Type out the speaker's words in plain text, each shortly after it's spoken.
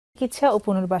চিকিৎসা ও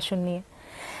পুনর্বাসন নিয়ে।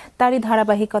 তারই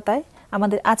ধারাবাহিকতায়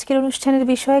আমাদের আজকের অনুষ্ঠানের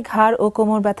বিষয় ঘাড় ও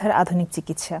কোমর ব্যথার আধুনিক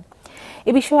চিকিৎসা।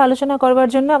 এ বিষয়ে আলোচনা করবার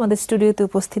জন্য আমাদের স্টুডিওতে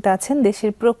উপস্থিত আছেন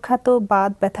দেশের প্রখ্যাত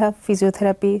বাত ব্যথা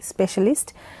physiotherapy specialist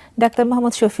doctor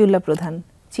Mohammad Shafiullah প্রধান,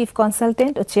 চিফ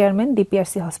কনসালটেন্ট ও চেয়ারম্যান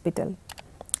ডিপিআরসি হসপিটাল।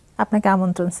 আপনাকে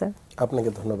আমন্ত্রণ স্যার। আপনাকে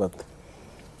ধন্যবাদ।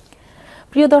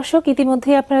 প্রিয় দর্শক,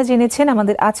 ইতিমধ্যেই আপনারা জেনেছেন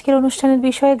আমাদের আজকের অনুষ্ঠানের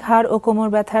বিষয় ঘাড় ও কোমর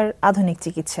ব্যথার আধুনিক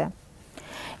চিকিৎসা।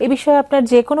 এ বিষয়ে আপনার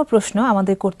যে কোনো প্রশ্ন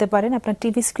আমাদের করতে পারেন আপনার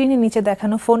টিভি স্ক্রিনের নিচে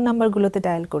দেখানো ফোন নাম্বারগুলোতে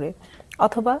ডায়াল করে,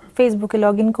 অথবা ফেসবুকে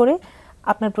লগ ইন করে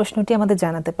আপনার প্রশ্নটি আমাদের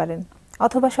জানাতে পারেন,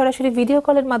 অথবা সরাসরি ভিডিও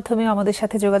কলের মাধ্যমে আমাদের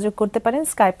সাথে যোগাযোগ করতে পারেন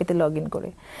স্কাইপেতে লগ ইন করে।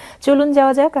 চলুন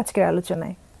যাওয়া যাক আজকের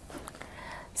আলোচনায়।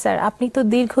 স্যার, আপনি তো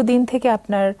দীর্ঘদিন থেকে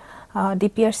আপনার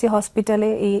ডিপিআরসি হসপিটালে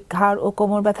এই ঘাড় ও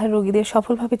কোমর ব্যথার রোগীদের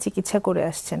সফলভাবে চিকিৎসা করে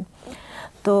আসছেন।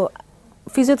 তো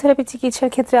ফিজিওথেরাপি চিকিৎসার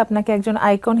ক্ষেত্রে আপনাকে একজন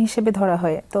আইকন হিসেবে ধরা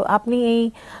হয়। তো আপনি এই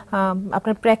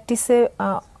আপনার প্র্যাকটিসে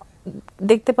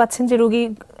দেখতে পাচ্ছেন যে রোগী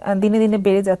দিনে দিনে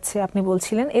বেড়ে যাচ্ছে, আপনি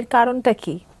বলছিলেন, এর কারণটা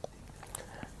কি?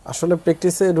 আসলে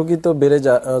প্র্যাকটিসে রোগী তো বেড়ে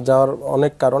যাওয়ার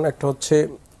অনেক কারণ। একটা হচ্ছে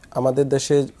আমাদের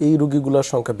দেশে এই রোগীগুলোর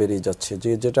সংখ্যা বেড়েই যাচ্ছে,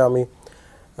 যেটা আমি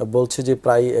বলছি যে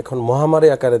প্রায় এখন মহামারী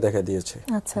আকারে দেখা দিয়েছে।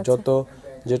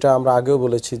 যেটা আমরা আগেও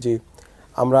বলেছি যে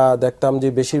আমরা দেখতাম যে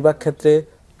বেশিরভাগ ক্ষেত্রে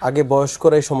আগে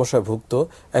বয়স্করা এই সমস্যায় ভুগতো,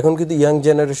 এখন কিন্তু ইয়াং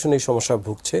জেনারেশন এই সমস্যায়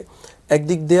ভুগছে।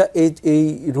 একদিক দিয়ে এই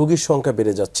রোগীর সংখ্যা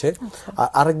বেড়ে যাচ্ছে, আর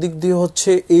আরেক দিক দিয়ে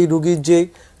হচ্ছে এই রোগীর যে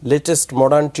লেটেস্ট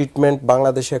মডার্ন ট্রিটমেন্ট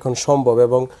বাংলাদেশে এখন সম্ভব,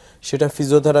 এবং সেটা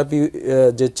ফিজিওথেরাপি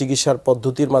যে চিকিৎসার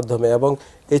পদ্ধতির মাধ্যমে, এবং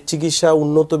এই চিকিৎসা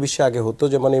উন্নত বিশ্বে আগে হতো,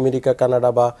 যেমন আমেরিকা,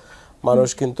 কানাডা বা মানুষ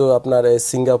কিন্তু আপনার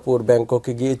সিঙ্গাপুর,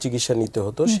 ব্যাংককে গিয়ে চিকিৎসা নিতে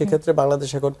হতো। সেক্ষেত্রে বাংলাদেশ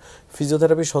এখন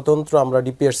ফিজিওথেরাপি স্বতন্ত্র আমরা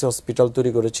ডিপিআরসি হসপিটাল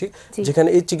তৈরি করেছি, যেখানে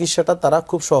এই চিকিৎসাটা তারা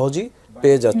খুব সহজেই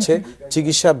পেয়ে যাচ্ছে।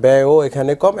 চিকিৎসা ব্যয়ও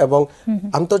এখানে কম, এবং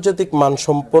আন্তর্জাতিক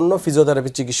মানসম্পন্ন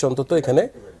ফিজিওথেরাপি চিকিৎসা অন্তত এখানে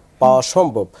পাওয়া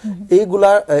সম্ভব।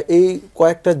 এই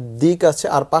কয়েকটা দিক আছে,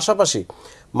 আর পাশাপাশি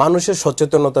মানুষের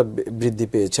সচেতনতা বৃদ্ধি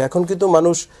পেয়েছে। এখন কিন্তু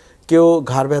মানুষ কেউ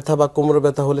ঘাড় ব্যথা বা কোমর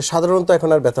ব্যথা হলে সাধারণত এখন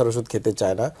আর ব্যথার ওষুধ খেতে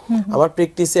চায় না। আমার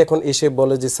প্র্যাকটিসে এখন এসে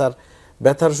বলে যে স্যার,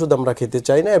 ব্যথার ওষুধ আমরা খেতে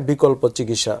চাই না, বিকল্প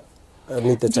চিকিৎসা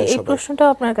নিতে চাই সবাই। এই প্রশ্নটা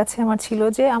আপনার কাছে আমার ছিল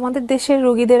যে আমাদের দেশের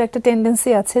রোগীদের একটা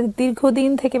টেন্ডেন্সি আছে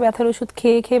দীর্ঘদিন থেকে ব্যথার ওষুধ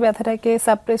খেয়ে খেয়ে ব্যথাটাকে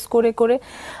সাপ্রেস করে করে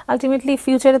আলটিমেটলি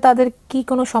ফিউচারে তাদের কি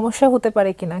কোনো সমস্যা হতে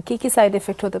পারে কিনা, কি কি সাইড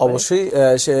এফেক্ট হতে পারে? অবশ্যই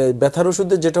ব্যথার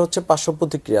ওষুধে যেটা হচ্ছে পার্শ্ব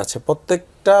প্রতিক্রিয়া আছে,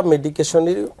 প্রত্যেকটা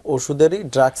মেডিকেশনের ওষুধেরই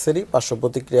ড্রাগসেরই পার্শ্ব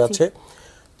প্রতিক্রিয়া আছে।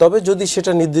 তবে যদি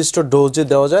সেটা নির্দিষ্ট ডোজে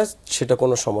দেওয়া যায় সেটা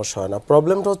কোনো সমস্যা হয় না।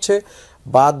 প্রবলেমটা হচ্ছে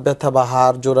বাত ব্যথা বা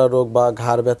হাড় জোড়া রোগ বা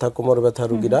ঘাড় ব্যথা, কোমর ব্যথা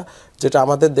রোগীরা, যেটা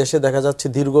আমাদের দেশে দেখা যাচ্ছে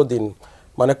দীর্ঘদিন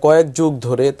মানে কয়েক যুগ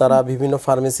ধরে তারা বিভিন্ন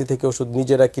ফার্মেসি থেকে ওষুধ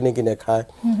নিজেরা কিনে কিনে খায়,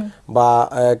 বা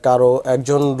কারো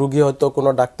একজন রোগী হয়তো কোনো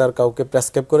ডাক্তার কাউকে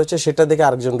প্রেসক্রাইব করেছে, সেটা দেখে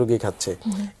আরেকজন রোগী খাচ্ছে।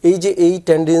 এই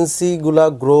টেন্ডেন্সিগুলা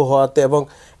গ্রো হওয়াতে, এবং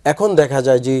এখন দেখা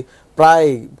যায় যে প্রায়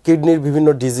কিডনির বিভিন্ন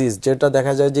ডিজিজ, যেটা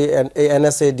দেখা যায় যে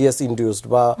NSAIDs ইনডিউসড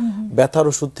বা ব্যথার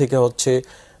ওষুধ থেকে হচ্ছে,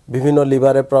 বিভিন্ন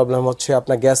লিভারের প্রবলেম হচ্ছে,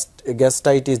 আপনার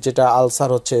গ্যাস্ট্রাইটিস যেটা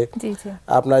আলসার হচ্ছে,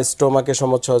 আপনার স্টোমাকে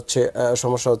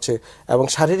সমস্যা হচ্ছে, এবং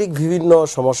শারীরিক বিভিন্ন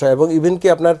সমস্যা, এবং ইভেন কি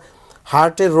আপনার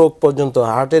হার্টের রোগ পর্যন্ত,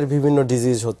 হার্টের বিভিন্ন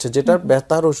ডিজিজ হচ্ছে, যেটা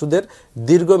ব্যথার ওষুধের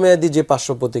দীর্ঘমেয়াদী যে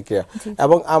পার্শ্ব প্রতিক্রিয়া।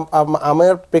 এবং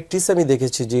আমার প্র্যাকটিসে আমি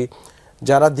দেখেছি যে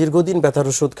যারা দীর্ঘদিন ব্যথার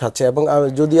ওষুধ খাচ্ছে, এবং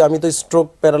যদি আমি তো স্ট্রোক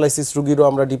প্যারালাইসিস রোগীরও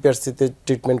আমরা ডিপিআরসিতে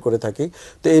ট্রিটমেন্ট করে থাকি,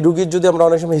 তো এই রোগীর যদি আমরা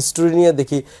অনেক সময় হিস্ট্রি নিয়ে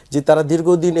দেখি যে তারা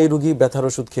দীর্ঘদিন এই রোগী ব্যথার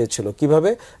ওষুধ খেয়েছিল, কিভাবে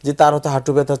যে তার হয়তো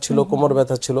হাঁটু ব্যথা ছিল, কোমর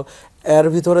ব্যথা ছিল, এর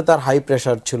ভিতরে তার হাই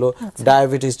প্রেশার ছিল,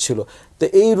 ডায়াবেটিস ছিল। তো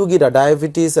এই রোগীরা,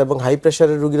 ডায়াবেটিস এবং হাই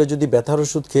প্রেশারের রোগীরা যদি ব্যথার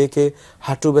ওষুধ খেয়ে খেয়ে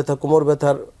হাঁটু ব্যথা, কোমর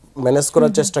ব্যথার ম্যানেজ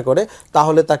করার চেষ্টা করে,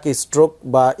 তাহলে তাকে স্ট্রোক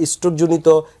বা স্ট্রোকজনিত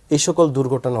এই সকল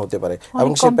দুর্ঘটনা হতে পারে,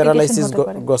 এবং সে প্যারালাইসিস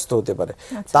গ্রস্ত হতে পারে।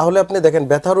 তাহলে আপনি দেখেন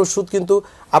ব্যথার ওষুধ কিন্তু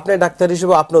আপনি ডাক্তার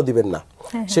হিসেবে আপনিও দিবেন না,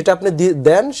 সেটা আপনি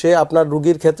দেন সে আপনার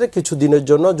রোগীর ক্ষেত্রে কিছু দিনের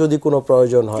জন্য যদি কোনো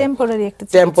প্রয়োজন হয়,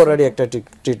 টেম্পোরারি একটা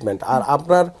ট্রিটমেন্ট। আর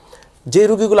আপনার যে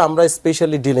রোগীগুলো আমরা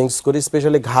স্পেশালি ডিলিংস করি,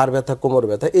 স্পেশালি ঘাড় ব্যথা, কোমর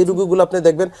ব্যথা, এই রোগীগুলো আপনি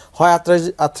দেখবেন হয়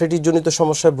আর্থ্রাইটিস জনিত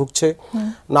সমস্যায় ভুগছে,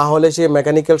 না হলে সে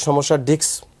মেকানিক্যাল সমস্যা,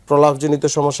 ডিস্ক প্রলাপজনিত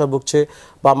সমস্যা ভুগছে,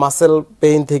 বা মাসেল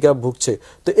পেইন থেকে ভুগছে।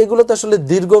 তো এগুলো তো আসলে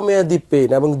দীর্ঘমেয়াদী পেইন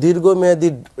এবং দীর্ঘমেয়াদী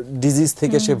ডিজিজ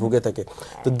থেকে সে ভুগে থাকে।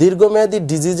 তো দীর্ঘমেয়াদী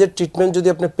ডিজিজের ট্রিটমেন্ট যদি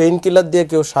আপনি পেইন কিলার দিয়ে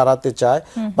কেউ সারাতে চায়,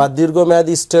 বা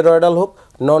দীর্ঘমেয়াদী স্টেরয়েডাল হোক,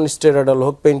 নন স্টেরয়েডাল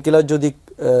হোক, পেইন কিলার যদি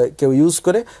কেউ ইউজ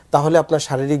করে, তাহলে আপনার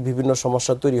শারীরিক বিভিন্ন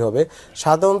সমস্যা তৈরি হবে।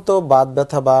 সাধারণত বাত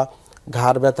ব্যথা বা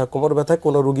ঘাড় ব্যথা, কোমর ব্যথায়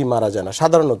কোনো রোগী মারা যায় না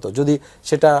সাধারণত, যদি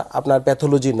সেটা আপনার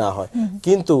প্যাথোলজি না হয়।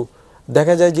 কিন্তু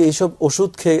দেখা যায় যে এইসব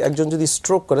ওষুধ খেয়ে একজন যদি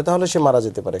স্ট্রোক করে, তাহলে সে মারা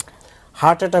যেতে পারে।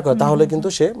 হার্ট অ্যাটাক হয় তাহলে কিন্তু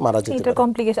সে মারা যেতে এটা পারে।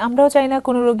 কমপ্লিকেশন, আমরাও চাই না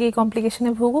কোনো রোগী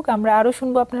কমপ্লিকেশনে ভুগুক। আমরা আরো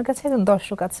শুনবো আপনার কাছে, একজন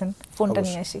দর্শক আছেন, ফোনটা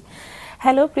নিয়ে আসি।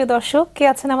 হ্যালো প্রিয় দর্শক, কে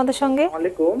আছেন আমাদের সঙ্গে?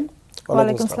 ওয়ালাইকুম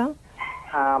আসসালাম।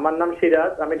 আমার নাম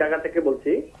সিরাজ, আমি ঢাকা থেকে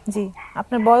বলছি। জি,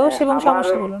 আপনার বয়স এবং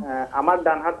সমস্যা বলুন। আমার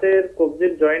ডান হাতের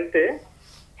কবজির জয়েন্টে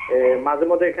মাঝে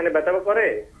মধ্যে এখানে ব্যথা করে,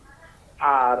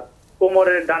 আর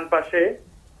কোমরের ডান পাশে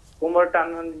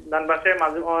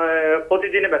মাঝে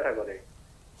প্রতিদিনে ব্যথা করে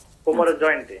কোমরের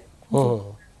জয়েন্টে।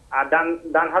 আর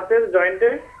ডান হাতের জয়েন্টে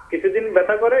কিছুদিন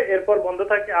ব্যথা করে, এরপর বন্ধ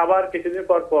থাকে, আবার কিছুদিন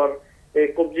পর পর এই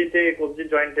কবজির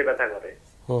জয়েন্টে ব্যথা করে।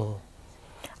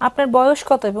 আপনার বয়স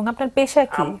কত এবং আপনার পেশা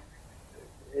কি?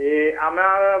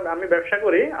 আমি ব্যবসা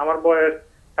করি, আমার বয়স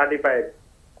 35।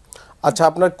 আচ্ছা,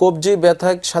 আপনার কবজি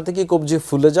ব্যথার সাথে কি কবজি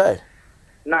ফুলে যায়?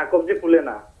 না, কবজি ফুলে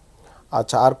না।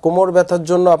 আচ্ছা, আর কোমর ব্যথার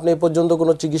জন্য আপনি এ পর্যন্ত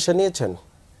কোনো চিকিৎসা নিয়েছেন?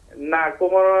 না,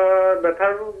 কোমর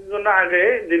ব্যথার জন্য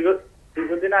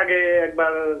দীর্ঘদিন আগে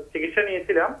একবার চিকিৎসা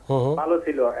নিয়েছিলাম, ভালো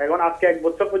ছিল। এখন আজকে 1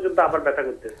 বছর পর্যন্ত আবার ব্যথা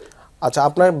করতেছে। আচ্ছা,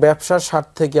 আপনার ব্যবসার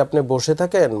স্বার্থে কি আপনি বসে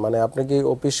থাকেন? মানে আপনি কি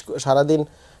অফিস সারাদিন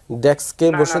ডেস্কে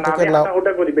বসে থাকেন না?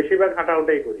 হাঁটাহুটা করি, বেশিরভাগ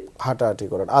হাঁটাহুটাই করি। হাঁটাহাঁটি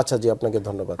করেন। আচ্ছা জি, আপনাকে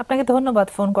ধন্যবাদ। আপনাকে ধন্যবাদ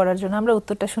ফোন করার জন্য। আমরা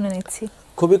উত্তরটা শুনে নিচ্ছি।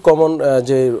 খুবই কমন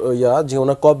যে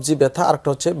ওনার কবজি ব্যথা, আরেকটা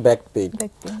হচ্ছে ব্যাক পেইন।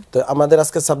 তো আমাদের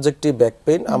আজকে সাবজেক্টই ব্যাক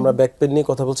পেইন। আমরা ব্যাক পেইন নিয়ে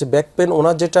কথা বলছি। ব্যাক পেইন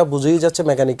ওনার যেটা বুঝেই যাচ্ছে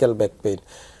মেকানিক্যাল ব্যাক পেইন।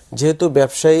 যেহেতু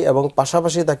ব্যবসায়ী এবং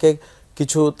পাশাপাশি তাকে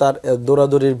কিছু তার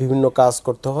দৌড়াদৌড়ির বিভিন্ন কাজ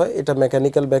করতে হয়, এটা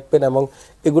মেকানিক্যাল ব্যাক পেইন। এবং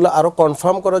এগুলো আরো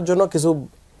কনফার্ম করার জন্য কিছু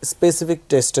স্পেসিফিক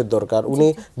টেস্টের দরকার। উনি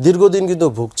দীর্ঘদিন কিন্তু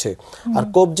ভুগছে। আর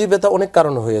কবজি ব্যথা অনেক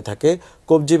কারণ হয়ে থাকে।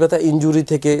 কবজি ব্যথা ইনজুরি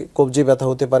থেকে কবজি ব্যথা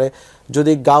হতে পারে,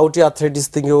 যদি গাউটি আর্থ্রাইটিস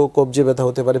থেকেও কবজি ব্যথা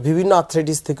হতে পারে, বিভিন্ন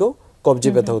আর্থ্রাইটিস থেকেও কবজি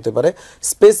ব্যথা হতে পারে।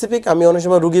 স্পেসিফিক আমি অনেক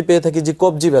সময় রুগী পেয়ে থাকি যে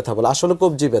কবজি ব্যথা বলে, আসলে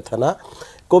কবজি ব্যথা না।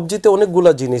 কবজিতে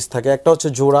অনেকগুলা জিনিস থাকে। একটা হচ্ছে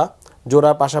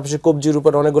জোড়া পাশাপাশি কবজির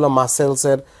উপর অনেকগুলো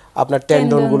মাসেলসের আপনার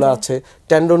টেন্ডনগুলো আছে।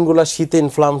 টেন্ডনগুলো শীতে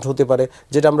ইনফ্লামড হতে পারে,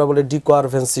 যেটা আমরা বলি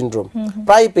ডিকোয়ারভেন্স সিনড্রোম,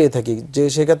 প্রায় পেয়ে থাকি। যে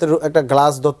সেক্ষেত্রে একটা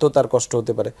গ্লাস দত্ত তার কষ্ট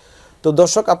হতে পারে। তো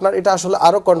দর্শক, আপনার এটা আসলে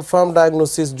আরো কনফার্ম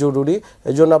ডায়াগনোসিস জরুরি।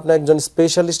 এই জন্য আপনি একজন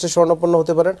স্পেশালিস্টের শরণাপন্ন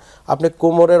হতে পারেন। আপনি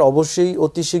কোমরের অবশ্যই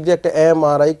অতি শীঘ্রই একটা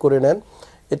MRI করে নেন।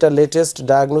 এটা লেটেস্ট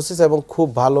ডায়াগনোসিস এবং খুব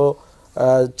ভালো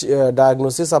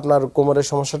ডায়াগনোসিস। আপনার কোমরের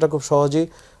সমস্যাটা খুব সহজেই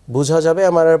বোঝা যাবে।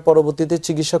 আমার পরবর্তীতে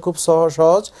চিকিৎসা খুব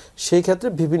সহজ। সেই ক্ষেত্রে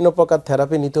বিভিন্ন প্রকার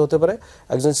থেরাপি নিতে হতে পারে।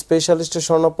 একজন স্পেশালিস্টের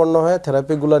শরণাপন্ন হয়ে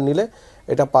থেরাপিগুলো নিলে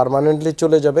এটা পার্মানেন্টলি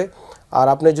চলে যাবে। আর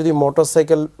আপনি যদি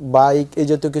মোটরসাইকেল, বাইক এই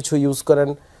জাতীয় কিছু ইউজ করেন,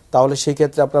 তাহলে সেই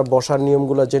ক্ষেত্রে আপনার বসার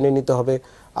নিয়মগুলো জেনে নিতে হবে।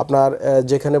 আপনার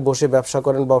যেখানে বসে ব্যবসা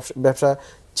করেন, ব্যবসা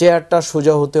চেয়ারটা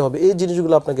সোজা হতে হবে, এই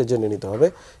জিনিসগুলো আপনাকে জেনে নিতে হবে।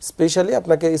 স্পেশালি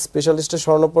আপনাকে স্পেশালিস্টের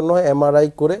শরণাপন্ন হয়ে MRI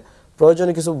করে,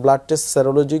 প্রয়োজনে কিছু ব্লাড টেস্ট,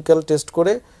 সেরোলজিক্যাল টেস্ট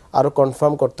করে আরো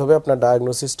কনফার্ম করতে হবে আপনার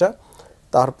ডায়াগনোসিসটা।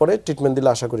 তারপরে ট্রিটমেন্ট দিলে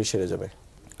আশা করি সেরে যাবে।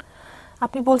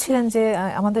 আপনি বলছিলেন যে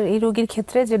আমাদের এই রোগীর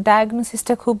ক্ষেত্রে যে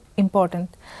ডায়াগনোসিসটা খুব ইম্পর্টেন্ট,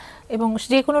 এবং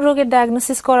যে কোনো রোগের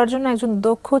ডায়াগনোসিস করার জন্য একজন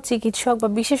দক্ষ চিকিৎসক বা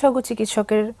বিশেষজ্ঞ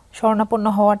চিকিৎসকের শরণাপন্ন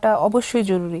হওয়াটা অবশ্যই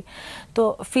জরুরি। তো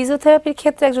ফিজিওথেরাপির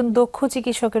ক্ষেত্রে একজন দক্ষ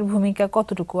চিকিৎসকের ভূমিকা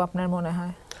কতটুকু আপনার মনে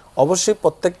হয়? অবশ্যই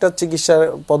প্রত্যেকটা চিকিৎসার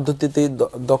পদ্ধতিতেই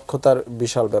দক্ষতার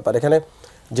বিশাল ব্যাপার। এখানে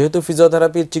যেহেতু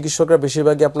ফিজিওথেরাপির চিকিৎসকরা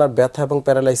বেশিরভাগই আপনার ব্যথা এবং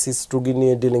প্যারালাইসিস রোগী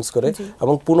নিয়ে ডিলিংস করে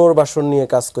এবং পুনর্বাসন নিয়ে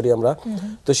কাজ করি আমরা।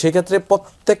 তো সেক্ষেত্রে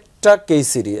প্রত্যেকটা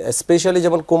কেসেরই, স্পেশালি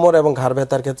যেমন কোমর এবং ঘাড়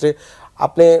ব্যথার ক্ষেত্রে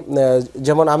আপনি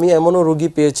যেমন আমি এমনও রোগী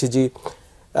পেয়েছি যে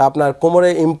আপনার কোমরে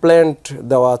ইমপ্ল্যান্ট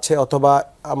দেওয়া আছে, অথবা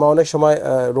আমরা অনেক সময়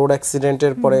রোড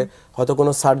অ্যাক্সিডেন্টের পরে হয়তো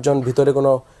কোনো সার্জন ভিতরে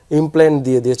কোনো ইমপ্ল্যান্ট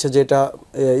দিয়ে দিয়েছে, যেটা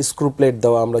স্ক্রু প্লেট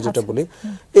দেওয়া আমরা যেটা বলি।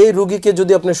 এই রোগীকে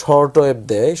যদি আপনি শর্ট ওয়েভ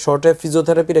দেয়, শর্ট ওয়েভ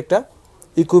ফিজিওথেরাপির একটা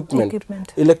ইকুইপমেন্ট,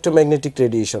 ইলেকট্রোম্যাগনেটিক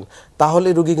রেডিয়েশন, তাহলে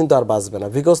রোগী কিন্তু আর বাঁচবে না।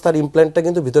 বিকজ তার ইমপ্ল্যান্টটা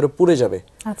কিন্তু ভিতরে পুড়ে যাবে,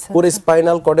 পুরো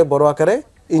স্পাইনাল কর্ডে বড় আকারে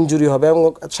ইনজুরি হবে এবং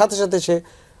সাথে সাথে সে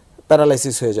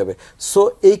প্যারালাইসিস হয়ে যাবে। সো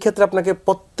এই ক্ষেত্রে আপনাকে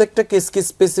প্রত্যেকটা কেসকে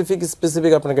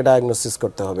স্পেসিফিক আপনাকে ডায়াগনোসিস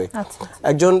করতে হবে।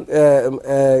 একজন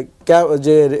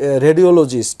যে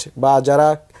রেডিওলজিস্ট বা যারা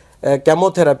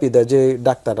কেমোথেরাপি দেয় যে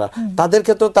ডাক্তাররা, তাদের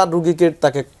ক্ষেত্রে তার রোগীকে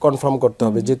তাকে কনফার্ম করতে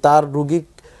হবে যে তার রোগী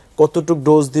কতটুক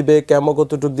ডোজ দিবে, কেমো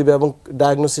কতটুক দিবে, এবং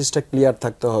ডায়াগনোসিসটা ক্লিয়ার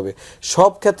থাকতে হবে।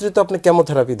 সব ক্ষেত্রে তো আপনি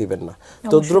কেমোথেরাপি দিবেন না,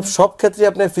 তো সব ক্ষেত্রে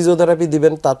আপনি ফিজিওথেরাপি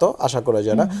দিবেন তা তো আশা করা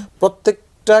যায় না।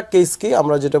 প্রত্যেকটা কেসকে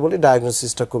আমরা যেটা বলি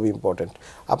ডায়াগনোসিসটা খুব ইম্পর্টেন্ট।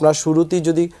 আপনার শুরুতেই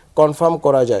যদি কনফার্ম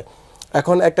করা যায়,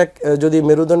 এখন একটা যদি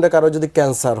মেরুদণ্ডে কারো যদি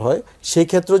ক্যান্সার হয়, সেই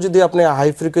ক্ষেত্রে যদি আপনি হাই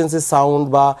ফ্রিকোয়েন্সি সাউন্ড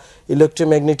বা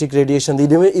ইলেকট্রোম্যাগনেটিক রেডিয়েশন দিয়ে,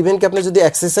 ইভেন কি আপনি যদি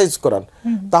এক্সারসাইজ করান,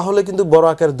 তাহলে কিন্তু বড়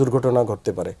আকারের দুর্ঘটনা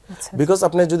ঘটতে পারে। বিকজ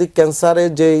আপনি যদি ক্যান্সারে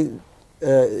যে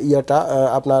ইয়াটা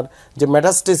আপনার যে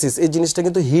মেটাস্টেসিস এই জিনিসটা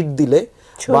কিন্তু হিট দিলে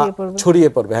বা ছড়িয়ে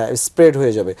পড়বে, হ্যাঁ স্প্রেড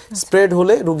হয়ে যাবে। স্প্রেড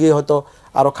হলে রোগী হয়তো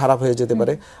আরো খারাপ হয়ে যেতে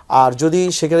পারে। আর যদি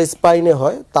সেখানে স্পাইনে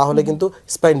হয় তাহলে কিন্তু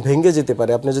স্পাইন ভেঙে যেতে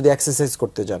পারে আপনি যদি এক্সারসাইজ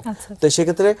করতে যান, তো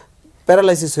সেক্ষেত্রে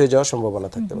প্যারালাইসিস হয়ে যাওয়ার সম্ভাবনা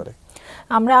থাকতে পারে।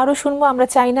 আমরা আরো শুনবো, আমরা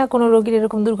চাই না কোনো রোগীর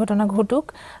এরকম দুর্ঘটনা ঘটুক।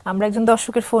 আমরা একজন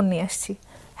দর্শকের ফোন নিয়ে আসছি।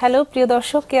 হ্যালো প্রিয়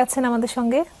দর্শক, কে আছেন আমাদের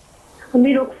সঙ্গে? আমি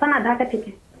রোকসানা, ঢাকা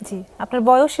থেকে। জি, আপনার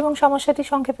বয়স এবং সমস্যাটি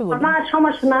সংক্ষেপে বলুন।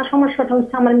 আমার সমস্যাটা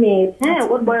হচ্ছে আমার মেয়ে, হ্যাঁ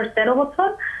ওর বয়স 13 বছর।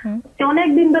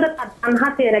 অনেকদিন ধরে তার ডান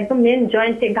হাতের একদম মেন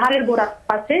জয়েন্টে ঘাড়ের গোড়ার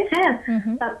পাশে, হ্যাঁ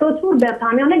তার প্রচুর ব্যথা।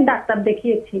 আমি অনেক ডাক্তার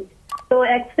দেখিয়েছি, তো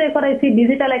এক্সরে করাইছি,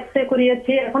 ডিজিটাল এক্সরে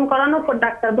করিয়েছি। এখন করানোর পর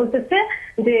ডাক্তার বলতেছে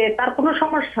যে তার কোনো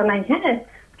সমস্যা নাই, হ্যাঁ।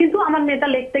 কিন্তু আমার মেয়েটা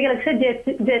লিখতে গেলে, সে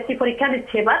জিএসটি পরীক্ষা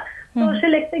দিচ্ছে এবার, তো সে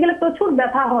লিখতে গেলে প্রচুর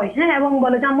ব্যথা হয়, হ্যাঁ। এবং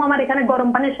বলে যে আম্মু আমার এখানে গরম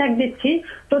পানি সেক দিচ্ছি,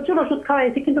 প্রচুর ওষুধ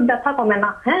খাওয়াইছি কিন্তু ব্যথা কমে না,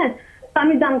 হ্যাঁ। তো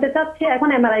আমি জানতে চাচ্ছি, এখন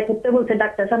এমআরআই করতে বলছে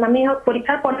ডাক্তার সাহেব। আমি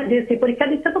পরীক্ষার পরে জিএসটি পরীক্ষা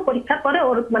দিচ্ছে, তো পরীক্ষার পরে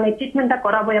ওর মানে ট্রিটমেন্টটা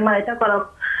করাবো, এমআরআইটা করাবো।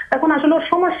 এখন আসলে ওর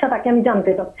সমস্যাটাকে আমি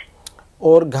জানতে চাচ্ছি।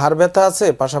 ওর ঘাড় ব্যথা আছে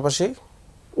পাশাপাশি?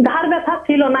 ঘাড় ব্যথা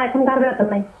ছিল না, এখন ঘাড় ব্যথা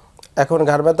নাই। এখন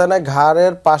ঘাড় ব্যথা নাই,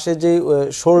 ঘাড়ের পাশে যে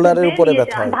শোল্ডারের উপরে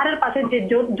ব্যথা হয়, ঘাড়ের পাশে যে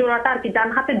জোড়াটা আর কি, ডান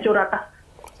হাতের জোড়াটা।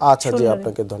 আচ্ছা জি,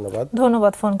 আপনাকে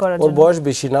ধন্যবাদ ফোন করার জন্য। ওর বয়স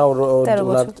বেশি না, ওর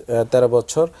 13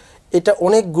 বছর। এটা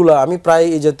অনেকগুলা, আমি প্রায়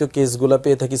এই জাতীয় কেসগুলো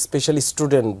পেয়ে থাকি স্পেশালি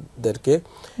স্টুডেন্টদেরকে।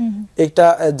 এটা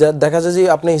দেখা যায় যে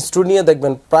আপনি হিস্ট্রি নিয়ে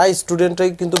দেখবেন প্রায়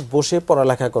স্টুডেন্টরাই কিন্তু বসে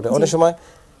পড়ালেখা করে। অনেক সময়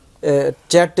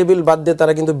চেয়ার টেবিল বাদ দিয়ে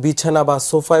তারা কিন্তু বিছানা বা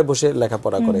সোফায় বসে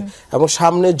লেখাপড়া করে এবং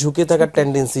সামনে ঝুঁকে থাকার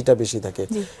টেন্ডেন্সিটা বেশি থাকে।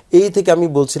 এই থেকে আমি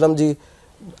বলছিলাম যে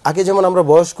আগে যেমন আমরা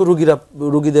বয়স্ক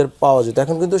রোগীদের পাওয়া যেত,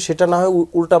 এখন কিন্তু সেটা না হয়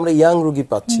উল্টা আমরা ইয়াং রোগী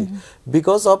পাচ্ছি,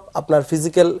 বিকজ অফ আপনার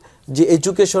ফিজিক্যাল যে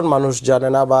এডুকেশন মানুষ জানে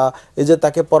না, বা এই যে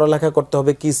তাকে পড়ালেখা করতে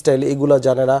হবে কি স্টাইল এগুলো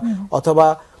জানে না, অথবা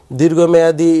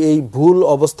দীর্ঘমেয়াদী এই ভুল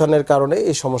অবস্থানের কারণে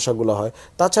এই সমস্যাগুলো হয়।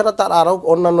 তাছাড়া তার আরও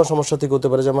অন্যান্য সমস্যা থেকে হতে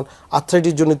পারে, যেমন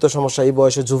আর্থ্রাইটিস জনিত সমস্যা, এই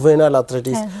বয়সে জুভেনাইল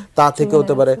আর্থ্রাইটিস, তা থেকে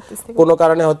হতে পারে, কোনো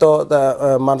কারণে হয়তো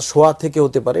শোয়া থেকে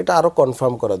হতে পারে। এটা আরও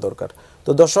কনফার্ম করা দরকার।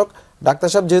 তো দর্শক, ডাক্তার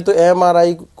সাহেব যেহেতু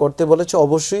এমআরআই করতে বলেছে,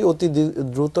 অবশ্যই অতি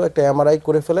দ্রুত একটা এমআরআই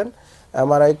করে ফেলেন।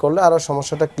 এমআরআই করলে আরও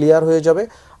সমস্যাটা ক্লিয়ার হয়ে যাবে।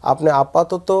 আপনি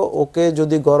আপাতত ওকে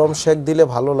যদি গরম শেক দিলে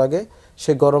ভালো লাগে,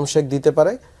 সে গরম শেক দিতে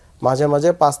পারে। মাঝে মাঝে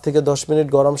 5 থেকে 10 মিনিট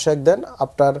গরম শেক দেন।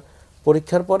 আপনার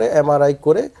পরীক্ষার পরে এমআরআই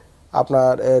করে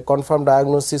আপনার কনফার্ম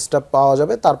ডায়াগনোসিসটা পাওয়া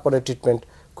যাবে, তারপরে ট্রিটমেন্ট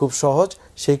খুব সহজ।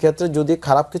 সেই ক্ষেত্রে যদি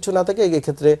খারাপ কিছু না থাকে, এই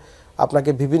ক্ষেত্রে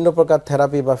আপনাকে বিভিন্ন প্রকার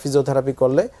থেরাপি বা ফিজিওথেরাপি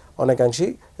করলে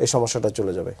অনেকাংশেই এই সমস্যাটা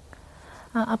চলে যাবে।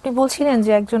 আপনি বলছিলেন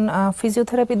যে একজন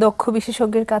ফিজিওথেরাপি দক্ষ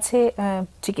বিশেষজ্ঞের কাছে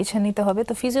চিকিৎসা নিতে হবে।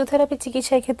 তো ফিজিওথেরাপি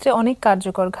চিকিৎসার ক্ষেত্রে অনেক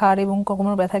কার্যকর। ঘাড় এবং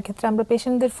কোমর ব্যথার ক্ষেত্রে আমরা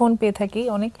পেশেন্টদের ফোন পেয়ে থাকি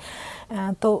অনেক।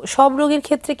 তো সব রোগীর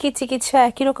ক্ষেত্রে কি চিকিৎসা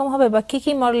একই রকম হবে, বা কি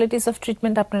কি মডালিটিস অফ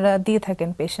ট্রিটমেন্ট আপনারা দিয়ে থাকেন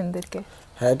পেশেন্টদেরকে?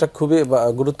 হ্যাঁ, এটা খুবই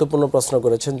গুরুত্বপূর্ণ প্রশ্ন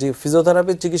করেছেন। যে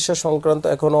ফিজিওথেরাপি চিকিৎসা সংক্রান্ত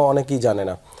এখনো অনেকেই জানে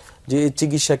না যে এই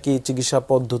চিকিৎসা কি, চিকিৎসা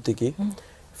পদ্ধতি কি।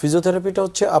 ফিজিওথেরাপিটা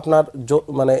হচ্ছে আপনার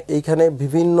মানে এইখানে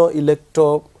বিভিন্ন ইলেকট্রো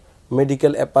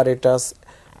মেডিকেল অ্যাপারেটাস,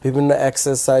 বিভিন্ন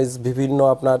এক্সারসাইজ, বিভিন্ন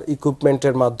আপনার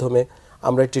ইকুইপমেন্টের মাধ্যমে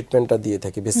আমরা ট্রিটমেন্টটা দিয়ে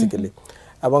থাকি বেসিক্যালি।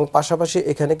 এবং পাশাপাশি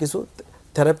এখানে কিছু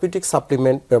থেরাপিউটিক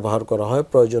সাপ্লিমেন্ট ব্যবহার করা হয়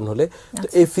প্রয়োজন হলে। তো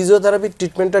এই ফিজিওথেরাপির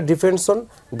ট্রিটমেন্টটা ডিপেন্ডস অন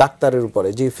ডাক্তারের উপরে,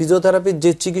 যে ফিজিওথেরাপির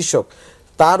যে চিকিৎসক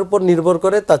তার উপর নির্ভর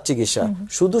করে তার চিকিৎসা।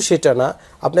 শুধু সেটা না,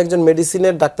 আপনি একজন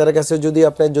মেডিসিনের ডাক্তারের কাছে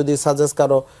যদি সাজেস্ট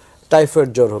কারো টাইফয়েড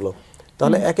জ্বর হলো,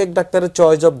 তাহলে এক এক ডাক্তারের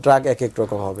চয়েস অফ ড্রাগ এক এক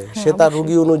রকম হবে, সে তার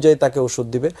রোগী অনুযায়ী তাকে ওষুধ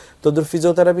দিবে। তো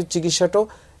ফিজিওথেরাপির চিকিৎসাটাও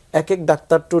এক এক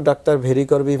ডাক্তার টু ডাক্তার ভেরি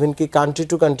করবে, ইভেন কি কান্ট্রি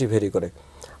টু কান্ট্রি ভেরি করে।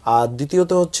 আর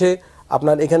দ্বিতীয়ত হচ্ছে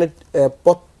আপনার এখানে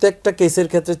প্রত্যেকটা কেসের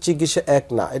ক্ষেত্রে চিকিৎসা এক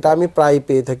না, এটা আমি প্রায়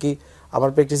পেয়ে থাকি। আমার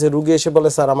প্র্যাকটিসে রোগী এসে বলে,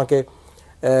 স্যার আমাকে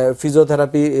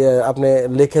ফিজিওথেরাপি আপনি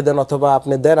লিখে দেন অথবা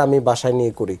আপনি দেন, আমি বাসায়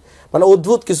নিয়ে করি। মানে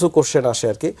অদ্ভুত কিছু কোশ্চেন আসে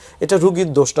আর কি। এটা রোগীর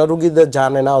দোষ না, রোগীদের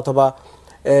জানে না, অথবা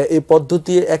এই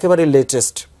পদ্ধতি একেবারে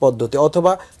লেটেস্ট পদ্ধতি,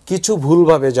 অথবা কিছু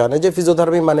ভুলভাবে জানে যে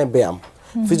ফিজিওথেরাপি মানে ব্যায়াম,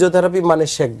 ফিজিওথেরাপি মানে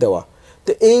শেক দেওয়া।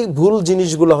 তো এই ভুল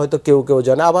জিনিসগুলো হয়তো কেউ কেউ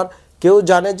জানে, আবার কেউ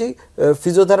জানে যে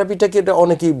ফিজিওথেরাপিটাকে এটা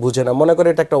অনেকেই বুঝে না, মনে করে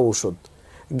এটা একটা ওষুধ,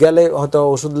 গেলে হয়তো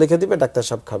ওষুধ লিখে দিবে, ডাক্তার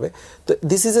সাহেব খাবে। তো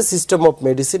this is a system of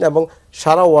medicine, এবং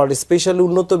সারা ওয়ার্ল্ড স্পেশালি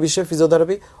উন্নত বিশ্বে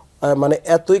ফিজিওথেরাপি মানে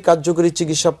এতই কার্যকরী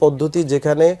চিকিৎসা পদ্ধতি,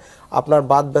 যেখানে আপনার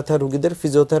বাত ব্যথা রোগীদের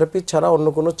ফিজিওথেরাপি ছাড়া অন্য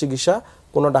কোনো চিকিৎসা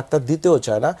কোনো ডাক্তার দিতেও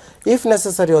চায় না। ইফ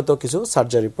নেসেসারি হয়তো কিছু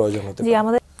সার্জারি প্রয়োজন হতে পারে।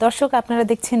 আমাদের দর্শক, আপনারা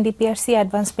দেখছেন ডিপিআরসি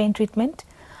অ্যাডভান্স পেইন ট্রিটমেন্ট।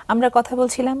 আমরা কথা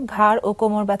বলছিলাম ঘাড় ও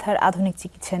কোমর ব্যথার আধুনিক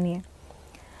চিকিৎসা নিয়ে।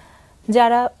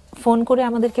 যারা ফোন করে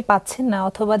আমাদেরকে পাচ্ছেন না,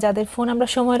 অথবা যাদের ফোন আমরা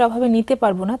সময়ের অভাবে নিতে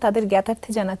পারবো না, তাদের জ্ঞাতার্থে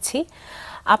জানাচ্ছি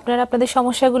আপনারা আপনাদের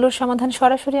সমস্যাগুলোর সমাধান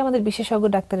সরাসরি আমাদের বিশেষজ্ঞ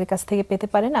ডাক্তারের কাছ থেকে পেতে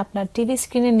পারেন। আপনার টিভি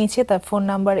স্ক্রিনের নিচে তার ফোন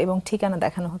নাম্বার এবং ঠিকানা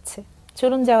দেখানো হচ্ছে।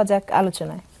 চলুন যাওয়া যাক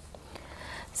আলোচনায়।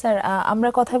 স্যার, আমরা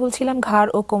কথা বলছিলাম ঘাড়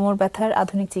ও কোমর ব্যথার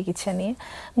আধুনিক চিকিৎসা নিয়ে।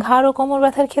 ঘাড় ও কোমর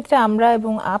ব্যথার ক্ষেত্রে আমরা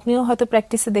এবং আপনিও হয়তো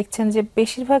প্র্যাকটিসে দেখছেন যে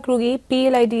বেশিরভাগ রোগী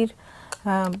পিএলআইডির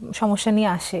সমস্যা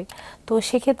নিয়ে আসে। তো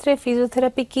সেক্ষেত্রে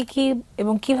ফিজিওথেরাপি কি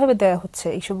এবং কিভাবে দেওয়া হচ্ছে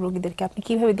এইসব রোগীদেরকে, আপনি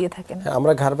কিভাবে দিয়ে থাকেন?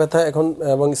 আমরা ঘাড় ব্যথা এখন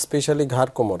এবং স্পেশালি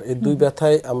ঘাড় কোমর এই দুই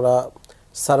ব্যথায় আমরা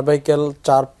সার্ভাইকাল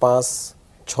 4, 5,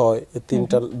 6 এই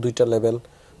দুইটা লেভেল,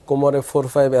 কোমরে 4,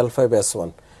 5, L5, S1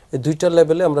 এই দুইটা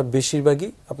লেভেলে আমরা বেশিরভাগই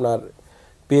আপনার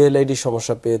পিএলআইডি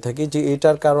সমস্যা পেয়ে থাকি, যে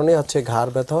এটার কারণে হচ্ছে ঘাড়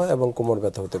ব্যথা এবং কোমর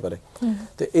ব্যথা হতে পারে।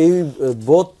 তো এই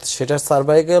বোথ সেটা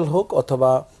সার্ভাইকাল হোক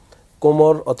অথবা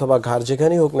কোমর অথবা ঘাড়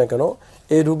যেখানেই হোক না কেন,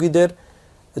 এই রুগীদের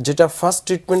যেটা ফার্স্ট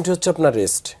ট্রিটমেন্ট হচ্ছে আপনার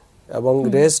রেস্ট, এবং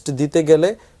রেস্ট দিতে গেলে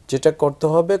যেটা করতে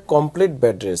হবে কমপ্লিট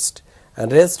বেড রেস্ট।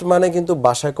 রেস্ট মানে কিন্তু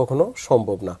বাসায় কখনো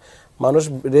সম্ভব না। মানুষ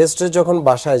রেস্টে যখন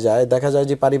বাসায় যায় দেখা যায়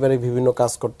যে পারিবারিক বিভিন্ন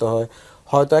কাজ করতে হয়,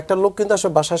 হয়তো একটা লোক কিন্তু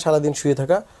আসলে বাসায় সারাদিন শুয়ে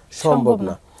থাকা সম্ভব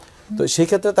না। তো সেই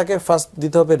ক্ষেত্রে তাকে ফার্স্ট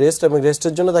দিতে হবে রেস্ট, এবং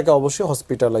রেস্টের জন্য তাকে অবশ্যই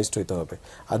হসপিটালাইজড হতে হবে।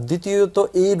 আর দ্বিতীয়ত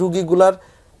এই রুগীগুলার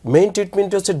মেইন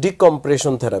ট্রিটমেন্ট হচ্ছে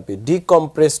ডিকম্প্রেশন থেরাপি,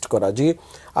 ডিকম্প্রেসড করা। যে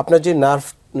আপনার যে নার্ভ,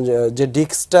 যে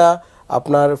ডিস্কটা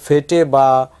আপনার ফেটে বা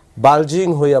বালজিং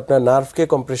হয়ে আপনার নার্ভকে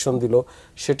কম্প্রেশন দিল,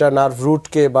 সেটা নার্ভ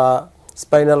রুটকে বা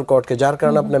স্পাইনাল কর্ডকে, যার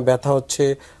কারণে আপনার ব্যথা হচ্ছে,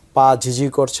 পা ঝিঝি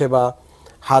করছে বা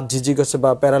হাত ঝিঝি করছে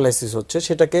বা প্যারালাইসিস হচ্ছে,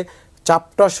 সেটাকে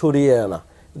চাপটা সরিয়ে আনা।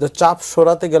 তো চাপ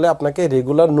সরাতে গেলে আপনাকে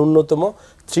রেগুলার ন্যূনতম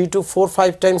 3 to 4,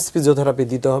 5 টাইমস ফিজিওথেরাপি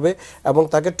দিতে হবে, এবং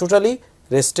তাকে টোটালি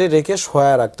রেস্টে রেখে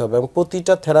শোয়া রাখতে হবে, এবং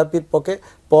প্রতিটা থেরাপির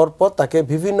পর তাকে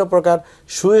বিভিন্ন প্রকার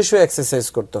শুয়ে এক্সারসাইজ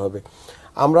করতে হবে।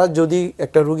 আমরা যদি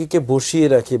একটা রুগীকে বসিয়ে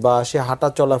রাখি বা সে হাঁটা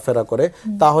চলাফেরা করে,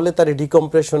 তাহলে তার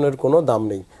ডিকম্প্রেশনের কোনো দাম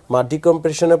নেই।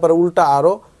 ডিকম্প্রেশনের পর উল্টা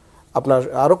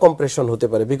আরো কম্প্রেশন হতে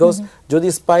পারে, বিকজ যদি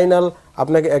স্পাইনাল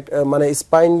আপনাকে মানে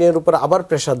স্পাইনের উপর আবার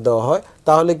প্রেসার দেওয়া হয়,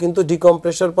 তাহলে কিন্তু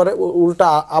ডিকম্প্রেশন পরে উল্টা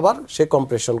আবার সে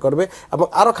কম্প্রেশন করবে এবং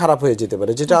আরো খারাপ হয়ে যেতে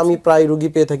পারে। যেটা আমি প্রায় রুগী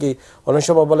পেয়ে থাকি, অনেক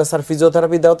সময় বলে স্যার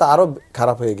ফিজিওথেরাপি দেওয়া তো আরো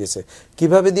খারাপ হয়ে গেছে।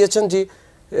 কিভাবে দিয়েছেন? যে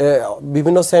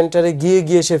বিভিন্ন সেন্টারে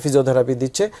গিয়ে সে ফিজিওথেরাপি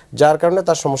দিচ্ছে, যার কারণে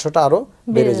তার সমস্যাটা আরো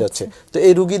বেড়ে যাচ্ছে। তো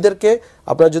এই রুগীদেরকে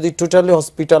আপনার যদি টোটালি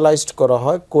হসপিটালাইজড করা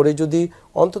হয়, করে যদি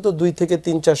অন্তত 2 থেকে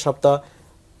 3-4 সপ্তাহ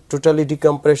টোটালি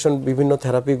ডিকম্প্রেশন বিভিন্ন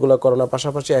থেরাপিগুলো করানোর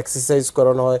পাশাপাশি এক্সারসাইজ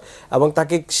করানো হয়, এবং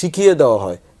তাকে শিখিয়ে দেওয়া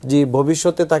হয় যে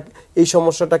ভবিষ্যতে তাকে এই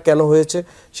সমস্যাটা কেন হয়েছে,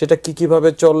 সেটা কিভাবে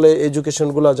চললে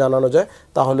এডুকেশনগুলো জানানো যায়,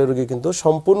 তাহলে রোগী কিন্তু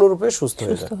সম্পূর্ণরূপে সুস্থ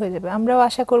হয়ে যাবে। আমরাও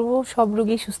আশা করব সব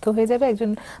রোগী সুস্থ হয়ে যাবে।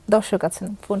 একজন দর্শক আছেন,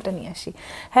 ফোনটা নিয়ে আসি।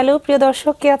 হ্যালো প্রিয়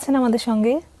দর্শক, কে আছেন আমাদের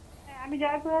সঙ্গে? আমি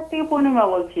জয়পুর থেকে পূর্ণিমা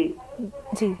বলছি।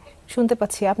 জি, শুনতে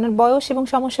পাচ্ছি। আপনার বয়স এবং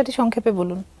সমস্যাটি সংক্ষেপে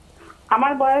বলুন।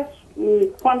 আমার বয়স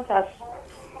 50।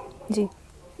 জি।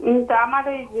 তো আমার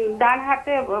ওই ডান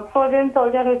হাতে ফ্রোজেন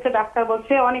সোলজার হয়েছে, ডাক্তার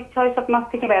বলছে অনেক 6-7 মাস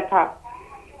থেকে ব্যথা।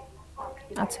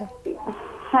 আচ্ছা।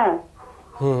 হ্যাঁ।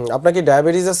 আপনার কি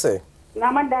ডায়াবেটিস আছে?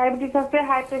 আমার ডায়াবেটিস আছে,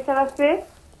 হাই প্রেসার আছে।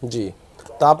 জি।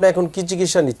 তো আপনি এখন কি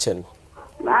চিকিৎসা নিচ্ছেন?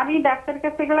 আমি ডাক্তারের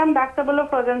কাছে গেলাম, ডাক্তার বললো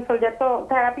ফ্রোজেন সোলজার, তো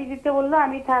থেরাপি দিতে বললো,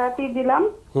 আমি থেরাপি দিলাম।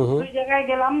 2 জায়গায়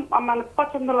গেলাম, আমার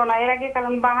পছন্দ হলো না। এর আগে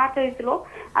কারণ বাঁ হাতে হয়েছিল,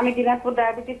 আমি দিনাজপুর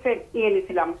ডায়াবেটিসে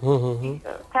নিয়েছিলাম,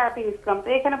 থেরাপি নিয়েছিলাম। তো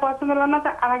এখানে পছন্দ হলো না, তো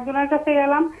আরেকজনের কাছে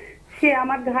গেলাম, সে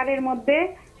আমার ঘাড়ের মধ্যে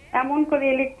এমন করে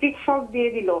ইলেকট্রিক শক দিয়ে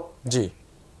দিল। জি।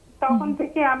 তখন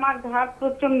থেকে আমার ঘাড়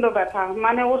প্রচন্ড ব্যথা,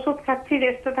 মানে ওষুধ খাচ্ছি,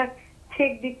 রেস্টে থাকছি,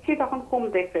 ছেক দিচ্ছি, তখন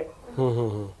কমতেছে।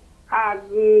 আর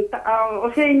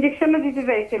সে ইঞ্জেকশনও দিতে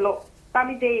চাইছিল,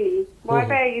 আমি দেইনি, ভয়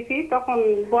পেয়ে গেছি। তখন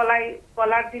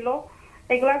গলার দিল,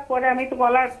 এগুলার পরে আমি তো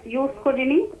গলার ইউজ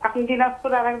করিনি। আপনি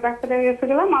দিনাজপুর আর এক ডাক্তারের কাছে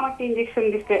গেলাম, আমাকে ইঞ্জেকশন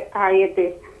দিচ্ছে ইয়েতে,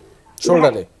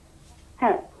 শোল্ডারে।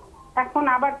 হ্যাঁ, এখন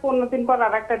আবার 15 দিন পর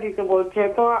আর একটা দিতে বলছে।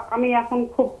 তো আমি এখন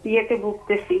খুব ইয়েতে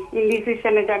ভুগতেছি,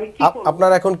 ইনডিসিশনে যে আমি কি করব।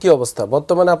 আপনার এখন কি অবস্থা?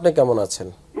 বর্তমানে আপনি কেমন আছেন?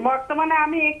 বর্তমানে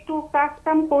আমি একটু কাজ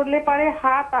করলে পারে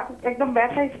হাত একদম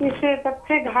ব্যথায় শেষ হয়ে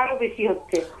যাচ্ছে, ঘাড়ও বেশি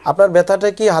হচ্ছে। আপনার ব্যথাটা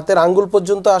কি হাতের আঙ্গুল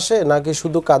পর্যন্ত আসে নাকি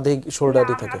শুধু কাঁধে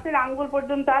শোল্ডারে থাকে? হাতের আঙ্গুল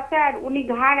পর্যন্ত আসে, আর উনি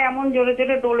ঘাড় এমন জোরে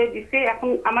জোরে ডলে দিছে, এখন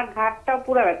আমার ঘাড়টাও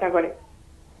পুরো ব্যথা করে।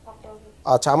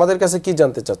 আচ্ছা, আমাদের কাছে কি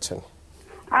জানতে চাচ্ছেন?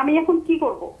 আমি এখন কি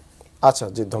করব? আচ্ছা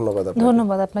জি,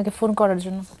 ধন্যবাদ আপনাকে ফোন করার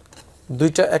জন্য।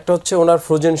 দুইটা, একটা হচ্ছে ওনার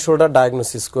ফ্রোজেন শোল্ডার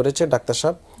ডায়াগনোসিস করেছে ডাক্তার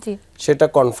সাহেব, সেটা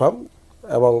কনফার্ম,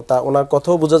 এবং তা ওনার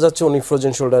কথাও বোঝা যাচ্ছে উনি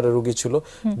ফ্রোজেন শোল্ডারের রোগী ছিল।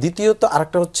 দ্বিতীয়ত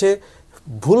আরেকটা হচ্ছে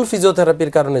ভুল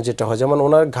ফিজিওথেরাপির কারণে যেটা হয়, যেমন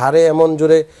ওনার ঘাড়ে এমন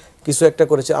জোরে কিছু একটা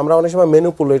করেছে, আমরা অনেক সময়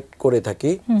ম্যানিপুলেট করে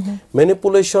থাকি।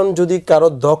 ম্যানিপুলেশন যদি কারো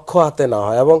দক্ষ হাতে না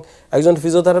হয়, এবং একজন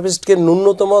ফিজিওথেরাপিস্টকে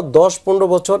ন্যূনতম 10-15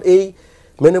 বছর এই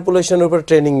ম্যানিপুলেশনের উপর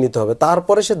ট্রেনিং নিতে হবে,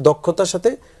 তারপরে সে দক্ষতার সাথে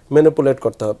ম্যানিপুলেট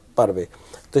করতে পারবে।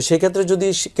 তো সেক্ষেত্রে যদি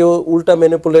কেউ উল্টা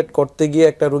ম্যানিপুলেট করতে গিয়ে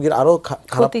একটা রোগীর আরও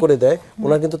খারাপ করে দেয়,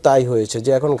 ওনার কিন্তু তাই হয়েছে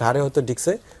যে এখন ঘাড়ে হয়তো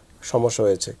ডিস্কে সমস্যা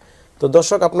হয়েছে। তো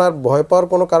দর্শক, আপনার ভয় পাওয়ার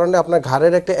কোনো কারণে আপনার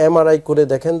ঘাড়ের একটা এমআরআই করে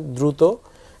দেখেন দ্রুত।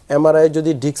 এমআরআই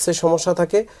যদি ডিস্কের সমস্যা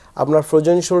থাকে, আপনার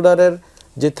ফ্রোজেন শোল্ডারের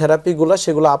যে থেরাপিগুলো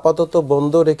সেগুলো আপাতত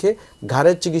বন্ধ রেখে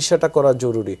ঘাড়ের চিকিৎসাটা করা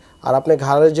জরুরি। আর আপনি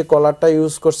ঘাড়ের যে কলারটা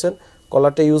ইউজ করছেন,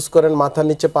 কলারটা ইউজ করেন, মাথার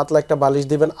নিচে পাতলা একটা বালিশ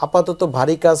দিবেন, আপাতত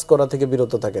ভারী কাজ করা থেকে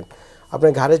বিরত থাকেন। আপনি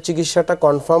ঘাড়ের চিকিৎসাটা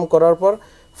কনফার্ম করার পর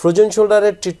ফ্রোজেন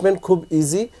শোল্ডারের ট্রিটমেন্ট খুব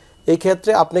ইজি। এই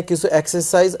ক্ষেত্রে আপনি কিছু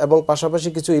এক্সারসাইজ এবং পাশাপাশি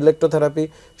কিছু ইলেকট্রোথেরাপি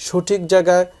সঠিক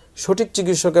জায়গায় সঠিক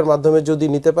চিকিৎসকের মাধ্যমে যদি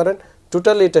নিতে পারেন,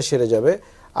 টোটালি এটা সেরে যাবে।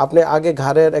 আপনি আগে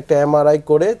ঘাড়ের একটা এমআরআই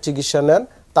করে চিকিৎসা নেন,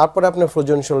 তারপরে আপনি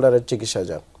ফ্রোজেন শোল্ডারের চিকিৎসা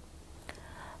যান।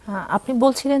 আপনি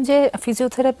বলছিলেন যে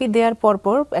ফিজিওথেরাপি দেওয়ার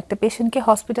পরপর একটা পেশেন্টকে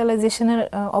হসপিটালাইজেশনের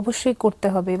অবশ্যই করতে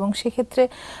হবে, এবং সেক্ষেত্রে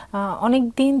অনেক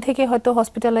দিন থেকে হয়তো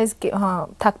হসপিটালাইজ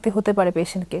থাকতে হতে পারে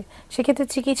পেশেন্টকে। সেক্ষেত্রে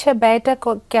চিকিৎসা ব্যয়টা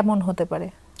কেমন হতে পারে?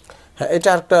 হ্যাঁ, এটা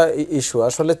একটা ইস্যু।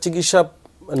 আসলে চিকিৎসা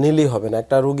নিলেই হবে না,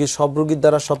 একটা রোগী সব রোগীর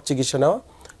দ্বারা সব চিকিৎসা নেওয়া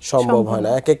সম্ভব হয় না।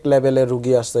 এক এক লেভেলের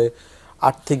রোগী আসে,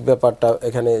 আর্থিক ব্যাপারটা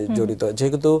এখানে জড়িত।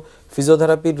 যেহেতু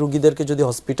ফিজিওথেরাপির রোগীদেরকে যদি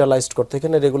হসপিটালাইজড করতে,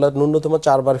 এখানে রেগুলার ন্যূনতম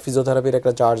 4 বার ফিজিওথেরাপির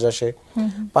একটা চার্জ আসে।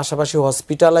 পাশাপাশি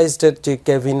হসপিটালাইজডের যে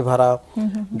কেবিন ভাড়া,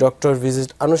 ডক্টর ভিজিট,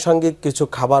 আনুষঙ্গিক কিছু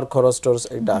খাবার খরচ টরচ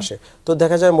এটা আসে। তো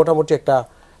দেখা যায় মোটামুটি একটা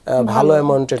ভালো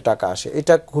অ্যামাউন্টের টাকা আসে।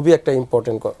 এটা খুবই একটা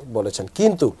ইম্পর্টেন্ট বলেছেন।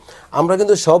 কিন্তু আমরা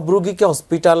কিন্তু সব রোগীকে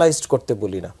হসপিটালাইজড করতে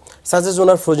বলি না। সাজেস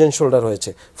ওনার ফ্রোজেন শোল্ডার হয়েছে,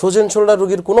 ফ্রোজেন শোল্ডার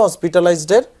রোগীর কোনো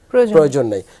হসপিটালাইজডের প্রয়োজন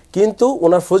নেই। কিন্তু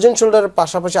ওনার ফ্রোজেন শোল্ডারের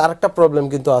পাশাপাশি আরেকটা প্রবলেম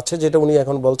কিন্তু আছে, যেটা উনি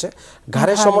এখন বলছে,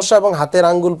 ঘাড়ের সমস্যা এবং হাতের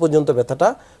আঙ্গুল পর্যন্ত ব্যথাটা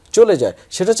চলে যায়।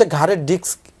 সেটা হচ্ছে ঘাড়ের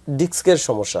ডিস্কের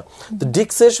সমস্যা। তো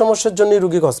ডিস্কের সমস্যার জন্য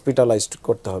রোগীকে হসপিটালাইজড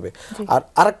করতে হবে। আর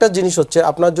আরেকটা জিনিস হচ্ছে,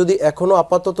 আপনার যদি এখনো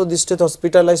আপাতত দৃষ্টিতে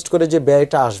হসপিটালাইজড করে যে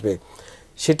ব্যয়টা আসবে,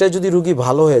 সেটা যদি রোগী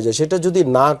ভালো হয়ে যায়, সেটা যদি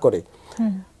না করে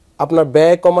আপনার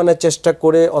ব্যয় কমানোর চেষ্টা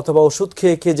করে অথবা ওষুধ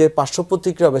খেয়ে খেয়ে যে পার্শ্ব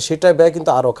প্রতিক্রিয়া হবে, সেটা ব্যয় কিন্তু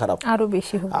আরো খারাপ, আরো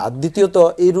বেশি হবে। আর দ্বিতীয়ত,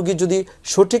 এই রোগী যদি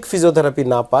সঠিক ফিজিওথেরাপি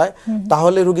না পায়,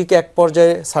 তাহলে রোগীকে এক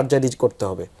পর্যায়ে সার্জারি করতে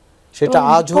হবে। সেটা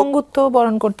আজ পঙ্গুত্ব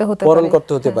বরণ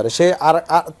করতে হতে পারে, সে আর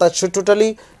তার টোটালি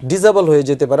ডিসেবল হয়ে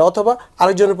যেতে পারে, অথবা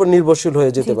আরেকজনের উপর নির্ভরশীল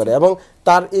হয়ে যেতে পারে, এবং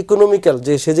তার ইকোনমিক্যাল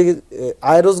যে সে যে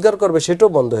আয় রোজগার করবে সেটাও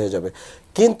বন্ধ হয়ে যাবে।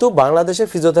 কিন্তু বাংলাদেশে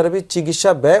ফিজিওথেরাপির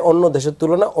চিকিৎসা ব্যয় অন্য দেশের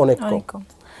তুলনায় অনেক কম।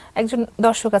 একজন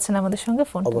দর্শক আছেন আমাদের সঙ্গে,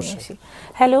 ফোন নিয়ে আসি।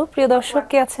 হ্যালো, প্রিয় দর্শক,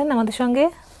 কে আছেন আমাদের সঙ্গে?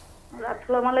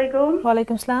 আসসালামু আলাইকুম।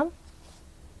 ওয়ালাইকুম আসসালাম।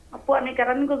 আপু, আমি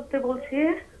কেরানীগঞ্জ থেকে বলছি।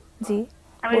 জি,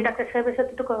 আমি ডাক্তার সাহেবের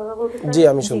সাথে একটু কথা বলতে চাই। জি,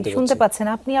 আমি শুনতে পাচ্ছেন।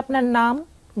 আপনি আপনার নাম,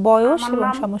 বয়স এবং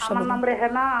সমস্যা বলুন। আমার নাম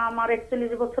রেহানা, আমার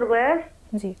 41 বছর বয়স।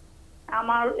 জি,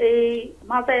 আমার এই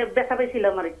মাথায় ব্যথা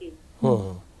পেয়েছিলাম আর কি।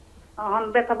 এখন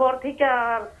ব্যথা পর থেকে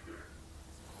আর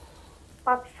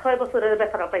 5-6 বছরের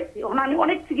ব্যথাটা পাইছি। এখন আমি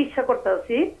অনেক চিকিৎসা করতে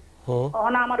আছি।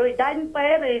 এখন আমার ওই ডাইন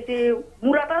পায়ের এই যে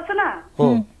মুড়াটা আছে না,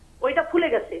 ওইটা ফুলে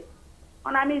গেছে।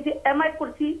 মানে আমি যে এমআই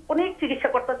করছি, অনেক চিকিৎসা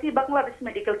করতেছি বাংলাদেশ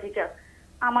মেডিকেল থেকে,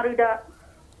 আমার ওইটা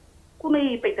কোনোই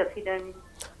পাইতাছি না আমি।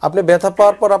 আপনি ব্যথা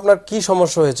পাওয়ার পর আপনার কি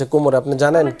সমস্যা হয়েছে কোমরে, আপনি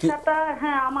জানেন কি?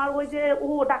 হ্যাঁ, আমার ওই যে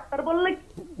ডাক্তার বললে,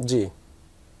 জি,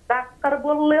 ডাক্তার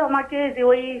বললে আমাকে যে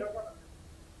ওই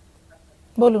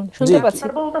বলুন, শুনতে পাচ্ছি।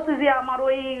 ডাক্তার বলতেছে যে আমার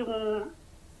ওই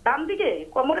ডান দিকে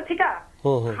কোমরে থেকে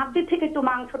হাড়ি থেকে একটু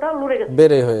মাংসটা লড়ে গেছে,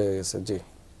 বেড়ে হয়ে গেছে। জি,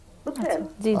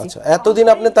 আচ্ছা, এতদিন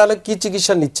আপনি তাহলে কি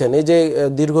চিকিৎসা নিচ্ছেন? এই যে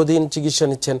দীর্ঘদিন চিকিৎসা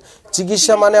নিচ্ছেন,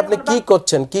 চিকিৎসা মানে আপনি কি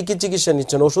করছেন, কি কি চিকিৎসা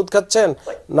নিচ্ছেন? ওষুধ খাচ্ছেন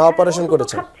না অপারেশন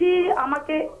করেছেন?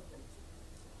 আমাকে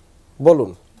বলুন,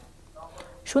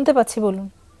 শুনতে পাচ্ছি, বলুন।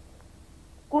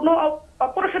 কোনো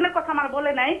অপারেশনের কথা আমার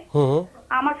বলে নাই,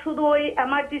 আমার শুধু ওই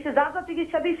এমার্জেন্সি যা যা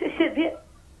চিকিৎসা দিয়েছে, সে যে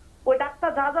ওই ডাক্তার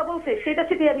যা যা বলছে সেটা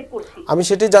সেটাই আমি করছি। আমি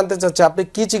সেটাই জানতে চাচ্ছি, আপনি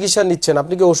কি চিকিৎসা নিচ্ছেন?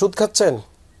 আপনি কি ওষুধ খাচ্ছেন?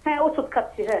 হ্যাঁ, ওষুধ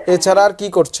খাচ্ছি। হ্যাঁ, এছাড়া আর কি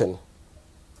করছেন?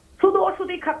 শুধু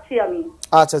ওষুধই খাচ্ছি আমি।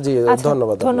 আচ্ছা, জি,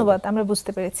 ধন্যবাদ, আমরা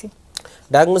বুঝতে পেরেছি।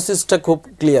 ডায়াগনোসিসটা খুব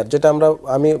ক্লিয়ার, যেটা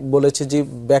আমি বলেছি যে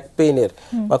ব্যাক পেইনের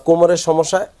বা কোমরের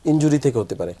সমস্যা ইনজুরি থেকে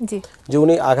হতে পারে, যে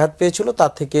উনি আঘাত পেয়েছিল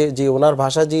তার থেকে, যে ওনার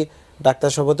ভাষা যে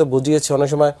ডাক্তার সবতে বুঝিয়েছে। অনেক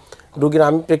সময় রোগীর,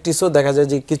 আমি প্র্যাকটিসও দেখা যায়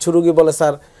যে কিছু রোগী বলে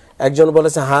স্যার, একজন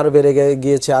বলেছে হাড় বেড়ে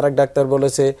গিয়েছে, আরেক ডাক্তার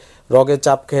বলেছে রগের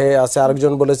চাপ খেয়ে আছে,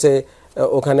 আরেকজন বলেছে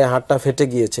ওখানে হাড়টা ফেটে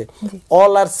গিয়েছে।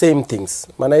 অল আর সেম থিংস,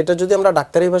 মানে এটা যদি আমরা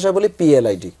ডাক্তারি ভাষায় বলি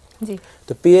পিএলআইডি।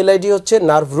 তো পিএলআইডি হচ্ছে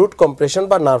নার্ভ রুট কম্প্রেশন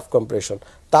বা নার্ভ কম্প্রেশন,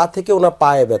 তা থেকে ওনার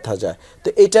পায়ে ব্যথা যায়। তো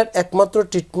এটার একমাত্র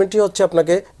ট্রিটমেন্টই হচ্ছে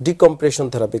আপনাকে ডিকম্প্রেশন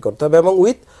থেরাপি করতে হবে এবং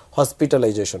উইথ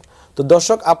হসপিটালাইজেশন। তো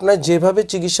দর্শক, আপনার যেভাবে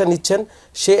চিকিৎসা নিচ্ছেন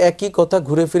সে একই কথা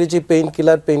ঘুরে ফিরে, যে পেইন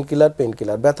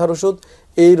কিলার, ব্যথার ওষুধ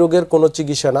এই রোগের কোনো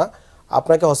চিকিৎসা না।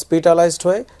 আপনাকে হসপিটালাইজড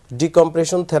হয়ে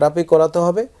ডিকম্প্রেশন থেরাপি করাতে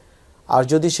হবে। আর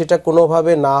যদি সেটা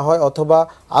কোনোভাবে না হয় অথবা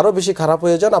আরও বেশি খারাপ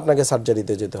হয়ে যান, আপনাকে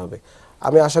সার্জারিতে যেতে হবে।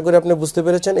 আমি আশা করি আপনি বুঝতে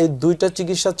পেরেছেন। এই দুইটা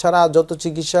চিকিৎসা ছাড়া যত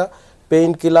চিকিৎসা,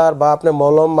 পেইন কিলার বা আপনি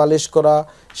মলম মালিশ করা,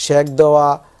 শেক দেওয়া,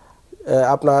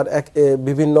 আপনার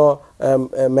বিভিন্ন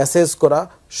মেসেজ করা,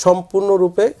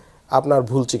 সম্পূর্ণরূপে আপনার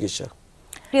ভুল চিকিৎসা।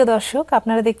 প্রিয় দর্শক,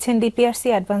 আপনারা দেখছেন ডিপিআরসি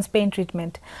অ্যাডভান্স পেইন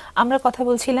ট্রিটমেন্ট। আমরা কথা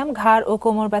বলছিলাম ঘাড় ও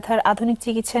কোমর ব্যথার আধুনিক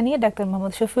চিকিৎসা নিয়ে ডাক্তার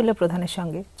মোহাম্মদ শফিউল্লাহ প্রধানের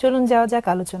সঙ্গে। চলুন যাওয়া যাক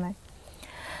আলোচনায়।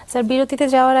 স্যার, বিরতিতে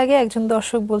যাওয়ার আগে একজন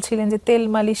দর্শক বলছিলেন যে তেল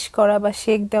মালিশ করা বা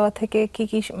শেক দেওয়া থেকে কি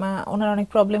কি ওনার অনেক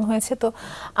প্রবলেম হয়েছে। তো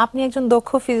আপনি একজন দক্ষ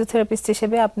ফিজিওথেরাপিস্ট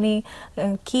হিসেবে আপনি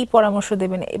কি পরামর্শ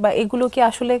দেবেন, বা এগুলো কি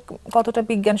আসলে কতটা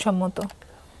বিজ্ঞানসম্মত?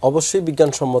 অবশ্যই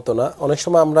বিজ্ঞানসম্মত না। অনেক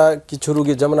সময় আমরা কিছু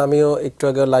রোগী, যেমন আমিও একটু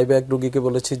আগে লাইভে এক রোগীকে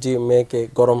বলেছি যে মেয়েকে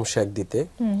গরম শেক দিতে,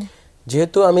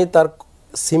 যেহেতু আমি তার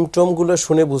সিমটমগুলো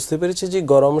শুনে বুঝতে পেরেছি যে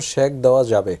গরম শেক দেওয়া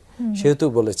যাবে, সেহেতু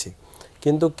বলেছি।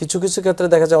 কিন্তু কিছু কিছু ক্ষেত্রে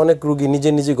দেখা যায় অনেক রোগী নিজে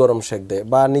নিজে গরম শেক দেয়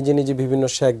বা নিজে নিজে বিভিন্ন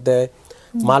শেক দেয়,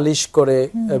 মালিশ করে,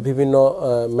 বিভিন্ন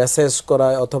মেসেজ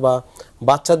করায়, অথবা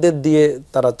বাচ্চাদের দিয়ে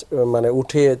তারা মানে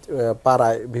উঠে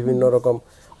পাড়ায় বিভিন্ন রকম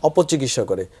অপচিকিৎসা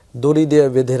করে, দড়ি দিয়ে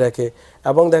বেঁধে রাখে।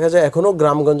 এবং দেখা যায় এখনো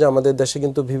গ্রামগঞ্জে আমাদের দেশে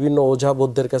কিন্তু বিভিন্ন ওঝা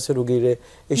বৈদ্যের কাছে রোগীরে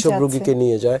এইসব রোগীকে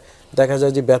নিয়ে যায়। দেখা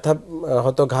যায় যে ব্যথা,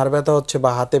 হয়তো ঘাড় ব্যথা হচ্ছে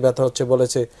বা হাতে ব্যথা হচ্ছে,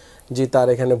 বলেছে যে তার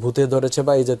এখানে ভূতে ধরেছে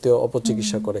বা এই জাতীয়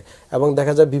অপচিকিৎসা করে। এবং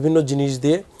দেখা যায় বিভিন্ন জিনিস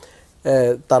দিয়ে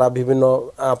তারা বিভিন্ন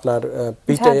আপনার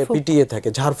পিটিয়ে থাকে,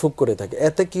 ঝাড়ফুঁক করে থাকে।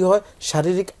 এতে কি হয়,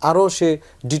 শারীরিক আরও সে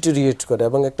ডিটেরিয়েট করে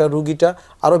এবং একটা রুগীটা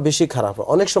আরও বেশি খারাপ হয়।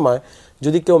 অনেক সময়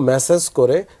যদি কেউ মেসেজ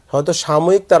করে, হয়তো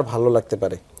সাময়িক তার ভালো লাগতে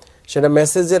পারে, সেটা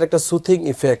মেসেজের একটা সুথিং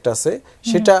ইফেক্ট আছে,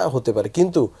 সেটা হতে পারে,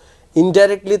 কিন্তু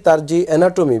ইনডাইরেক্টলি তার যে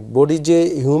অ্যানাটমি, বডি যে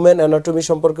হিউম্যান অ্যানাটমি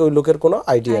সম্পর্কে ওই লোকের কোনো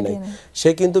আইডিয়া নেই। সে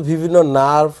কিন্তু বিভিন্ন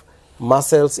নার্ভ,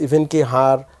 মাসেলস, ইভেন কি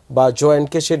হাড় বা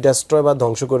জয়েন্টকে সে ডেস্ট্রয় বা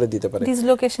ধ্বংস করে দিতে পারে,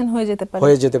 ডিসলোকেশন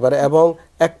হয়ে যেতে পারে এবং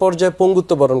এক পর্যায়ে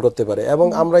পঙ্গুত্ব বরণ করতে পারে। এবং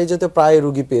আমরা এই যাতে প্রায়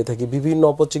রোগী পেয়ে থাকি, বিভিন্ন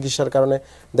অপচিকিৎসার কারণে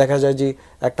দেখা যায় যে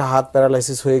একটা হাত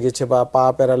প্যারালাইসিস হয়ে গেছে বা পা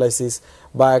প্যারালাইসিস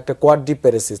বা একটা কোয়াড্রি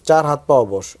প্যারালাইসিস, 4 হাত পা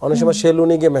অবশ। অনেক সময়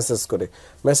সেলুনে গিয়ে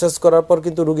মেসেজ করার পর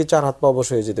কিন্তু রোগী 4 হাত পা অবশ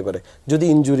হয়ে যেতে পারে যদি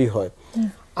ইনজুরি হয়।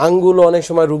 আঙ্গুল অনেক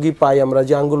সময় রোগী পাই আমরা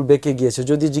যে আঙ্গুল বেঁকে গিয়েছে,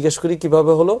 যদি জিজ্ঞেস করি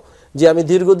কিভাবে হলো, যে আমি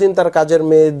দীর্ঘদিন তার কাজের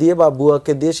মেয়ে দিয়ে বা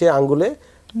বুয়াকে দিয়ে সে আঙ্গুলে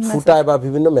ফুটায় বা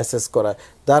বিভিন্ন মেসেজ করায়,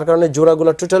 যার কারণে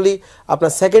জোড়াগুলো টোটালি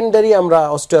আপনার সেকেন্ডারি আমরা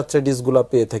অস্টিওআর্থ্রাইটিস গুলা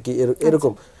পেয়ে থাকি।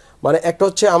 এরকম মানে একটা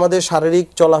হচ্ছে আমাদের শারীরিক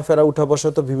চলাফেরা, উঠা বসা,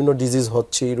 তো বিভিন্ন ডিজিজ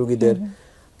হচ্ছে রোগীদের,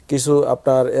 কিছু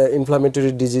আপনার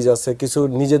ইনফ্লামেটরি ডিজিজ আছে, কিছু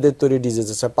নিজেদের তৈরি ডিজিজ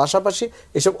আছে। পাশাপাশি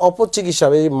এসব অপচিকিৎসা,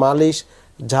 এই মালিশ,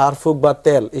 ঝাড়ফুঁক বা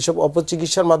তেল, এসব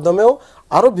অপচিকিৎসার মাধ্যমেও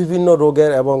আরো বিভিন্ন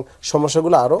রোগের এবং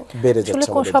সমস্যাগুলো আরো বেড়ে যাচ্ছে।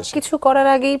 সবকিছু করার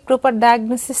আগেই প্রপার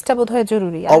ডায়াগনোসিসটা বোধহয়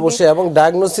জরুরি। অবশ্যই, এবং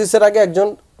ডায়াগনোসিসের আগে একজন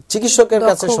চিকিৎসকের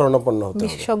কাছে শরণাপন্ন হতে হবে,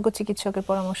 বিশেষজ্ঞ চিকিৎসকের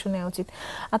পরামর্শ নেওয়া উচিত।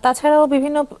 আর তাছাড়াও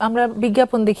বিভিন্ন আমরা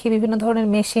বিজ্ঞাপন দেখি, বিভিন্ন ধরনের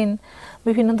মেশিন,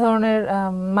 বিভিন্ন ধরনের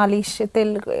মালিশ তেল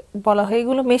বলা হয়,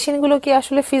 এগুলো মেশিনগুলো কি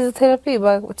আসলে ফিজিওথেরাপি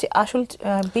বা আসল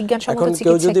বিজ্ঞানসম্মত চিকিৎসা?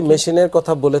 কেউ যদি মেশিনের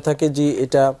কথা বলে থাকে যে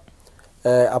এটা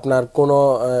আপনার কোনো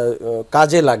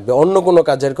কাজে লাগবে, অন্য কোনো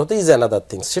কাজের কথা, ইজ অ্যানাদার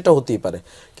থিংস, সেটা হতেই পারে।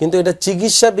 কিন্তু এটা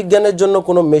চিকিৎসা বিজ্ঞানের জন্য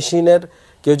কোনো মেশিনের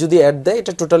কেউ যদি অ্যাড দেয়,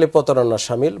 এটা টোটালি প্রতারণা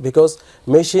শামিল। বিকজ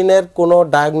মেশিনের কোনো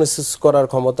ডায়াগনোসিস করার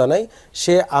ক্ষমতা নাই,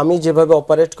 সে আমি যেভাবে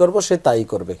অপারেট করব সে তাই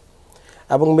করবে।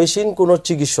 এবং মেশিন কোনো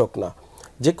চিকিৎসক না।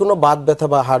 যে কোনো বাত ব্যথা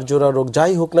বা হাড় জোড়া রোগ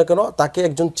যাই হোক না কেন, তাকে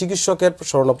একজন চিকিৎসকের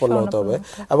শরণাপন্ন হতে হবে।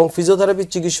 এবং ফিজিওথেরাপি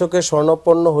চিকিৎসকের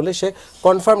শরণাপন্ন হলে সে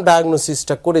কনফার্ম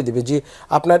ডায়াগনোসিসটা করে দিবে যে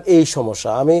আপনার এই সমস্যা।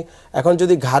 আমি এখন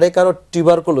যদি ঘাড়ে কারো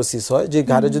টিউবারকুলোসিস হয়, যে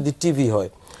ঘাড়ে যদি টিবি হয়,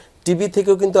 টিবি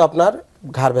থেকেও কিন্তু আপনার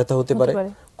ঘাড় ব্যথা হতে পারে,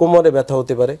 কোমরে ব্যথা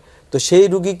হতে পারে। তো সেই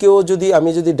রুগীকেও যদি আমি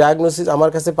যদি ডায়াগনোসিস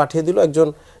আমার কাছে পাঠিয়ে দিল একজন,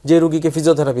 যে রুগীকে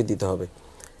ফিজিওথেরাপি দিতে হবে,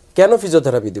 কেন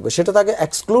ফিজিওথেরাপি দিব সেটা তাকে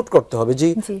এক্সক্লুড করতে হবে যে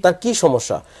তার কি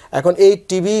সমস্যা। এখন এই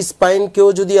টিবি স্পাইনকেও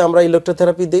যদি আমরা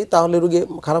ইলেকট্রোথেরাপি দেই তাহলে রোগী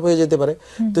খারাপ হয়ে যেতে পারে।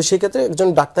 তো সেক্ষেত্রে একজন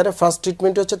ডাক্তারের ফার্স্ট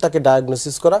ট্রিটমেন্ট হচ্ছে তাকে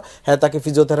ডায়াগনোসিস করা, হ্যাঁ তাকে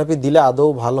ফিজিওথেরাপি দিলে আদৌ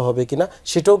ভালো হবে কিনা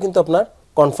সেটাও কিন্তু আপনার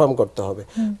কনফার্ম করতে হবে।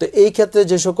 তো এই ক্ষেত্রে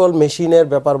যে সকল মেশিনের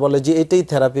ব্যাপার বলে যে এটাই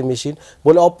থেরাপি মেশিন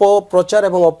বলে অপপ্রচার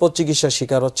এবং অপচিকিৎসার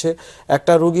শিকার হচ্ছে।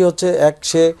 একটা রোগী হচ্ছে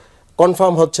সে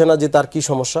কনফার্ম হচ্ছে না যে তার কি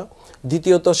সমস্যা,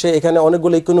 দ্বিতীয়ত সে এখানে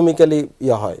অনেকগুলো ইকোনমিক্যালি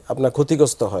হয় আপনার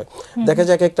ক্ষতিগ্রস্ত হয়। দেখা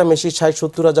যায় একটা মেশিন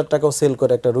 60-70 হাজার টাকাও সেল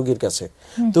করে একটা রুগীর কাছে।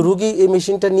 তো রুগী এই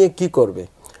মেশিনটা নিয়ে কি করবে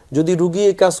যদি রুগী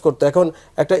এই কাজ করতো? এখন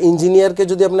একটা ইঞ্জিনিয়ারকে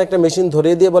যদি আপনি একটা মেশিন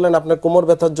ধরিয়ে দিয়ে বলেন আপনার কোমর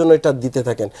ব্যথার জন্য এটা দিতে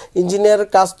থাকেন, ইঞ্জিনিয়ারের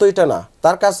কাজ তো এটা না,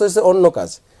 তার কাজ হচ্ছে অন্য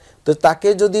কাজ। তো তাকে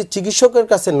যদি চিকিৎসকের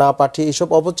কাছে না পাঠিয়ে এইসব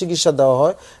অপচিকিৎসা দেওয়া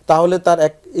হয় তাহলে তার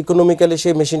এক ইকোনমিক্যালি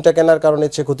সেই মেশিনটা কেনার কারণে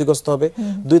সে ক্ষতিগ্রস্ত হবে,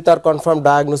 দুই তার কনফার্ম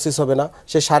ডায়াগনোসিস হবে না,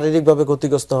 সে শারীরিকভাবে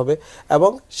ক্ষতিগ্রস্ত হবে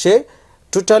এবং সে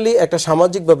টোটালি একটা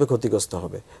সামাজিকভাবে ক্ষতিগ্রস্ত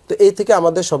হবে। তো এই থেকে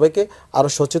আমাদের সবাইকে আরো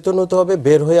সচেতন হতে হবে,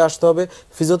 বের হয়ে আসতে হবে।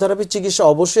 ফিজিওথেরাপি চিকিৎসা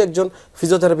অবশ্যই একজন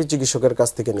ফিজিওথেরাপি চিকিৎসকের কাছ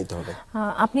থেকে নিতে হবে।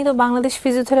 আপনি তো বাংলাদেশ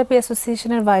ফিজিওথেরাপি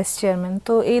অ্যাসোসিয়েশনের ভাইস চেয়ারম্যান,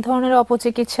 তো এই ধরনের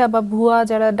অপচিকিৎসা বা ভুয়া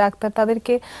যারা ডাক্তার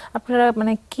তাদেরকে আপনারা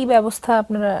মানে কি ব্যবস্থা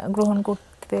আপনারা গ্রহণ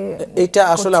করতে? এটা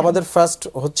আসলে আমাদের ফার্স্ট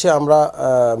হচ্ছে আমরা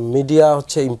মিডিয়া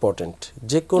হচ্ছে ইম্পর্টেন্ট,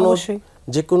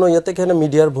 যে কোনো ইয়েতে এখানে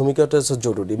মিডিয়ার ভূমিকাটা হচ্ছে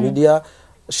জরুরি। মিডিয়া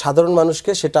সাধারণ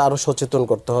মানুষকে সেটা আরো সচেতন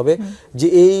করতে হবে যে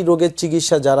এই রোগের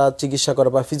চিকিৎসা যারা চিকিৎসা করে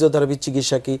বা ফিজিওথেরাপির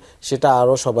চিকিৎসা কি সেটা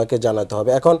আরো সবাইকে জানাতে হবে।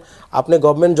 এখন আপনি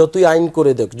গভর্নমেন্ট যতই আইন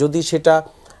করে দেখ, যদি সেটা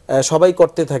সবাই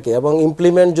করতে থাকে এবং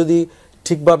ইমপ্লিমেন্ট যদি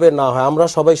ঠিকভাবে না হয়, আমরা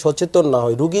সবাই সচেতন না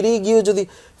হই, রুগীরই গিয়ে যদি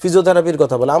ফিজিওথেরাপির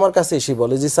কথা বলে, আমার কাছে এসে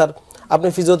বলে যে স্যার আপনি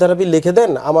ফিজিওথেরাপি লিখে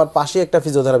দেন, আমার পাশে একটা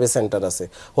ফিজিওথেরাপি সেন্টার আছে,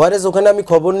 হোয়ারেজ ওখানে আমি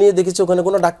খবর নিয়ে দেখেছি ওখানে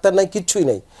কোনো ডাক্তার নাই, কিচ্ছুই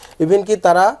নাই, ইভেন কি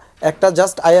তারা একটা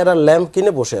জাস্ট আইআরআর ল্যাম্প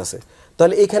কিনে বসে আছে।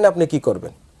 তাহলে এখানে আপনি কি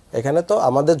করবেন? এখানে তো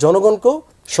আমাদের জনগণকেও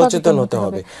সচেতন হতে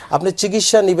হবে। আপনি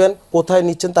চিকিৎসা নেবেন, কোথায়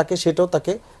নিচ্ছেন সেটাও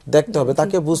তাকে দেখতে হবে,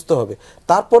 তাকে বুঝতে হবে,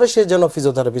 তারপরে সে যেন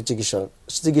ফিজিওথেরাপি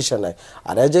চিকিৎসা নেয়।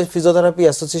 আর as a physiotherapy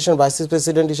association vice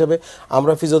president হিসেবে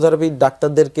আমরা ফিজিওথেরাপি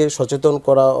ডাক্তারদেরকে সচেতন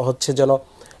করা হচ্ছে যেন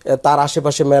তার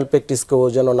আশেপাশে ম্যাল প্র্যাকটিসকেও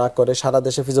যেন না করে, সারা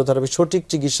দেশে ফিজিওথেরাপি সঠিক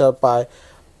চিকিৎসা পায়।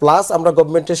 প্লাস আমরা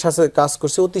গভর্নমেন্টের সাথে কাজ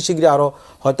করছি, অতি শীঘ্রই আরো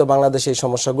হয়তো বাংলাদেশে এই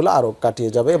সমস্যাগুলো আরো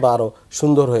কাটিয়ে যাবে বা আরো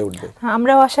সুন্দর হয়ে উঠবে।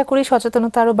 আমরাও আশা করি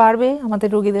সচেতনতা আরো বাড়বে আমাদের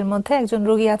রোগীদের মধ্যে। একজন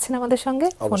রোগী আছেন আমাদের সঙ্গে,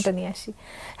 ফোনটা নিয়ে আসি।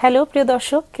 হ্যালো প্রিয়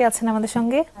দর্শক, কে আছেন আমাদের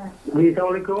সঙ্গে? জি, আসসালামু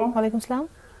আলাইকুম। ওয়ালাইকুম আসসালাম।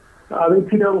 আমি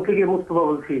চিটাগং থেকে মুস্তাফা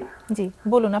বলছি। জি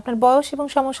বলুন আপনার বয়স এবং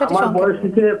সমস্যাটি। আমার বয়স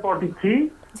হচ্ছে 43।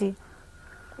 জি।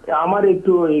 আমার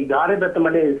একটু ঘাড়ে ব্যথা,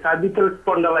 মানে সার্ভিক্যাল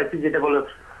স্পন্ডালাইটিস যেটা বলে।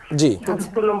 জি।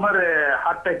 74 নম্বর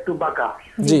হাতটা একটু বাঁকা।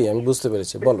 জি আমি বুঝতে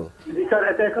পেরেছি, বলুন। জি স্যার,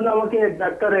 এটা এখন আমাকে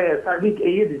ডাক্তার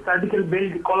সার্ভিক্যাল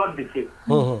বেল্ট কলার দিচ্ছে।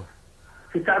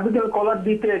 সেই সার্ভিক্যাল কলার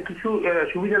দিতে কিছু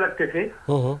সুবিধা লাগতেছে।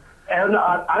 এখন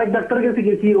আরেক ডাক্তারের কাছে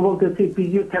গেছি, ও বলতেছে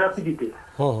ফিজিওথেরাপি দিতে।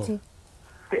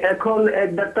 এখন এক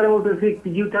ডাক্তার বলতেছে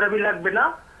ফিজিওথেরাপি লাগবে না,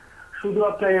 শুধু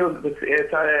আপনার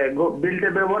বেল্টে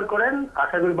ব্যবহার করেন,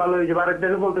 আশা করি ভালো হয়ে যাবে। আরেক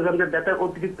ডাক্তার বলতেছে আপনার ব্যথা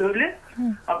অতিরিক্ত হলে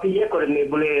আপনি করেন,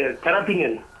 বলে থেরাপি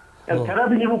নেন।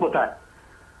 থেরাপি নেবো কোথায়?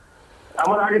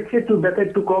 আমার আগে একটু ব্যথা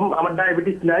একটু কম, আমার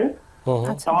ডায়াবেটিস নাই,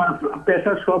 আমার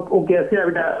প্রেশার সব ওকে আছে,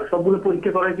 আমি সবগুলো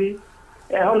পরীক্ষা করেছি।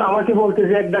 এখন আমাকে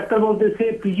বলতেছে এক ডাক্তার বলতেছে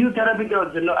ফিজিওথেরাপি দেওয়ার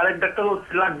জন্য, আরেক ডাক্তার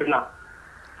বলতে লাগবে না।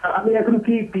 আমি এখন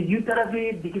কি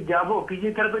ফিজিওথেরাপির দিকে যাবো?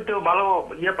 ফিজিওথেরাপিতেও ভালো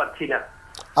পাচ্ছি না।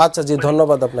 আচ্ছা জি,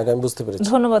 ধন্যবাদ আপনাকে, আমি বুঝতে পেরেছি।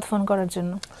 ধন্যবাদ ফোন করার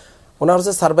জন্য। ওনার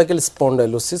হচ্ছে সার্ভাইকাল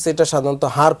স্পন্ডাইলোসিস, এটা সাধারণত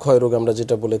হাড় ক্ষয় রোগ আমরা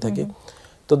যেটা বলে থাকি।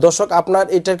 তো দর্শক, আপনার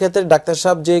এটার ক্ষেত্রে ডাক্তার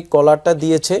সাহেব যে কলারটা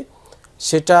দিয়েছে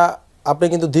সেটা আপনি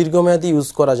কিন্তু দীর্ঘমেয়াদী ইউজ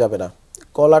করা যাবে না।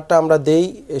 কলারটা আমরা দেই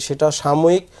সেটা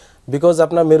সাময়িক, বিকজ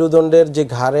আপনার মেরুদণ্ডের যে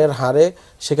ঘাড়ের হাড়ে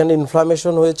সেখানে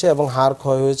ইনফ্লামেশন হয়েছে এবং হাড়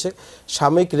ক্ষয় হয়েছে,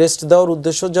 সাময়িক রেস্ট দেওয়ার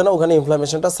উদ্দেশ্য যেন ওখানে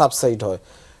ইনফ্লামেশনটা সাবসাইড হয়,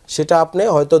 সেটা আপনি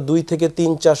হয়তো 2 থেকে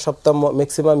 3-4 সপ্তাহ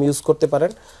ম্যাক্সিমাম ইউজ করতে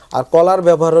পারেন। আর কলার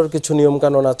ব্যবহারের কিছু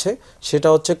নিয়মকানুন আছে, সেটা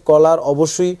হচ্ছে কলার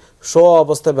অবশ্যই শোয়া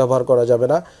অবস্থায় ব্যবহার করা যাবে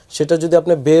না। সেটা যদি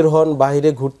আপনি বের হন, বাইরে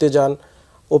ঘুরতে যান,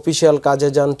 অফিসিয়াল কাজে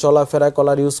যান, চলাফেরায়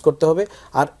কলার ইউজ করতে হবে।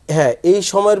 আর হ্যাঁ, এই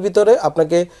সময়ের ভিতরে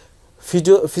আপনাকে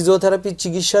ফিজিওথেরাপি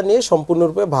চিকিৎসা নিয়ে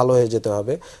সম্পূর্ণরূপে ভালো হয়ে যেতে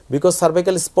হবে, বিকজ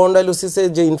সার্ভাইকাল স্পন্ডাইলোসিসে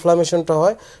যে ইনফ্লামেশনটা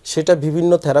হয় সেটা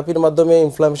বিভিন্ন থেরাপির মাধ্যমে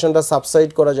ইনফ্লামেশনটা সাবসাইড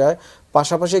করা যায়।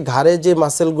 পাশাপাশি ঘাড়ে যে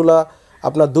মাসেলগুলো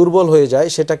আপনার দুর্বল হয়ে যায়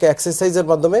সেটাকে এক্সারসাইজের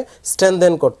মাধ্যমে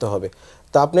স্ট্রেনথেন করতে হবে।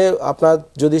 তা আপনার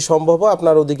যদি সম্ভব হয়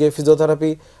আপনার ওদিকে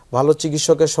ফিজিওথেরাপি ভালো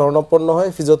চিকিৎসকের শরণাপন্ন হয়,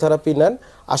 ফিজিওথেরাপি নেন,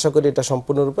 আশা করি এটা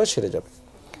সম্পূর্ণরূপে সেরে যাবে।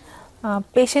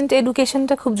 পেশেন্ট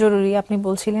এডুকেশনটা খুব জরুরি। আপনি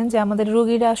বলছিলেন যে আমাদের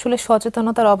রোগীরা আসলে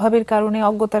সচেতনতার অভাবের কারণে,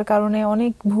 অজ্ঞতার কারণে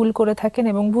অনেক ভুল করে থাকেন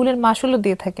এবং ভুলের মাসুলও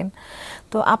দিয়ে থাকেন।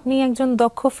 তো আপনি একজন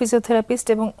দক্ষ ফিজিওথেরাপিস্ট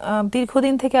এবং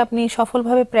দীর্ঘদিন থেকে আপনি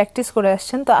সফলভাবে প্র্যাকটিস করে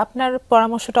আসছেন, তো আপনার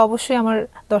পরামর্শটা অবশ্যই আমার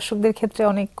দর্শকদের ক্ষেত্রে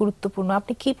অনেক গুরুত্বপূর্ণ।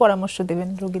 আপনি কি পরামর্শ দেবেন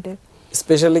রোগীদের?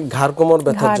 স্পেশালি ঘাড় কোমর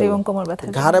ব্যথার জন্য,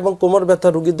 ঘাড় এবং কোমর ব্যথা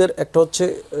রোগীদের একটা হচ্ছে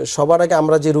সবার আগে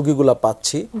আমরা যে রোগীগুলা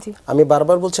পাচ্ছি, আমি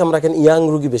বারবার বলছি আমরা এখানে ইয়াং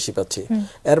রোগী বেশি পাচ্ছি।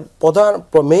 এর প্রধান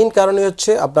মেইন কারণই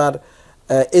হচ্ছে আপনার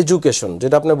এডুকেশন,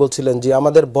 যেটা আপনি বলছিলেন যে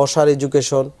আমাদের বসার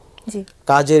এডুকেশন,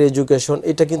 কাজের এডুকেশন,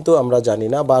 এটা কিন্তু আমরা জানি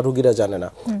না বা রোগীরা জানে না।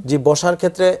 যে বসার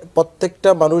ক্ষেত্রে প্রত্যেকটা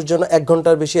মানুষ যেন 1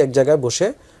 ঘন্টার বেশি এক জায়গায় বসে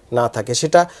না থাকে,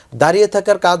 সেটা দাঁড়িয়ে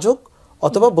থাকার কাজ হোক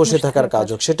অথবা বসে থাকার কাজ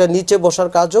হোক, সেটা নিচে বসার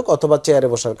কাজ হোক অথবা চেয়ারে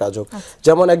বসার কাজ হোক।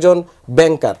 যেমন একজন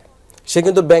ব্যাংকার, সে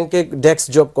কিন্তু ব্যাংকে ডেস্ক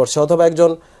জব করছে, অথবা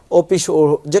একজন অফিস,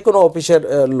 যে কোনো অফিসের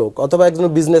লোক, অথবা একজন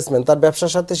বিজনেসম্যান তার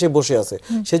ব্যবসার সাথে সে বসে আছে,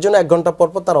 সেই জন্য 1 ঘন্টা পর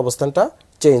পর তার অবস্থানটা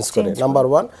চেঞ্জ করে, নাম্বার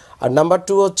 1। আর নাম্বার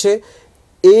 2 হচ্ছে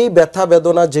এই ব্যথা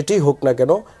বেদনা যেটি হোক না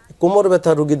কেন, কোমর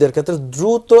ব্যথা রোগীদের ক্ষেত্রে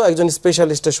দ্রুত একজন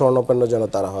স্পেশালিস্টের শরণাপন্ন যেন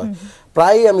তারা হয়।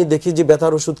 প্রায়ই আমি দেখি যে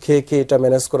ব্যথার ওষুধ খেয়ে খেয়ে এটা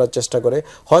ম্যানেজ করার চেষ্টা করে,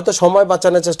 হয়তো সময়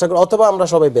বাঁচানোর চেষ্টা করে, অথবা আমরা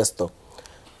সবাই ব্যস্ত।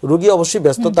 রোগী অবশ্যই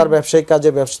ব্যস্ত, তার ব্যবসায়িক কাজে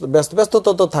ব্যস্ত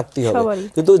তো থাকতেই হবে,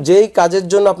 কিন্তু যেই কাজের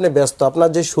জন্য আপনি ব্যস্ত, আপনার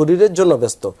যে শরীরের জন্য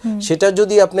ব্যস্ত, সেটা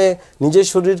যদি আপনি নিজের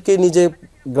শরীরকে নিজে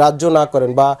গ্রাহ্য না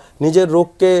করেন বা নিজের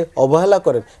রোগকে অবহেলা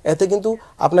করেন, এতে কিন্তু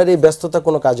আপনার এই ব্যস্ততা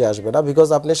কোনো কাজে আসবে না, বিকজ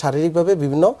আপনি শারীরিকভাবে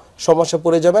বিভিন্ন সমস্যা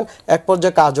পড়ে যাবেন, এক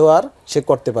পর্যায়ে কাজও আর সে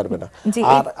করতে পারবে না।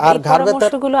 আর ঘাড়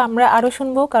ব্যথাগুলো আমরা আরো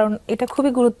শুনবো, কারণ এটা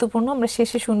খুবই গুরুত্বপূর্ণ, আমরা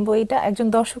শেষে শুনবো। এটা একজন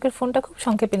দর্শকের ফোনটা খুব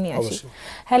সংক্ষেপে নিয়ে আসি।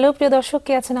 হ্যালো প্রিয় দর্শক,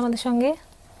 কে আছেন আমাদের সঙ্গে?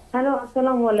 হ্যালো,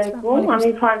 আসসালামু আলাইকুম, আমি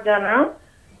ফারজানা।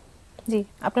 জি,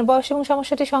 আপনার বয়স এবং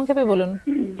সমস্যাটি সংক্ষেপে বলুন।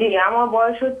 জি, আমার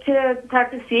বয়স হচ্ছে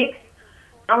 36।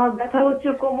 আমার ব্যথা হচ্ছে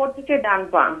কোমর থেকে ডান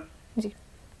পা। জি,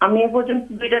 আমি এ পর্যন্ত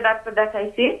 2টা ডাক্তার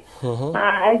দেখাইছি।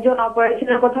 একজন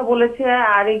অপারেশনের কথা বলেছে,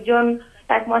 আর একজন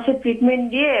 1 মাসের ট্রিটমেন্ট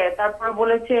দিয়ে তারপর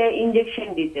বলেছে ইনজেকশন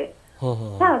দিতে।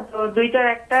 হ্যাঁ, তো 2টার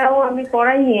একটাও আমি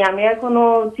করাইনি। আমি এখনো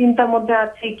চিন্তার মধ্যে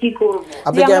আছি কি করব।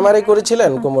 আপনি কি এমআরআই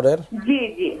করেছিলেন কোমরের? জি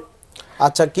জি।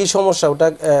 আচ্ছা, কি সমস্যা ওটা?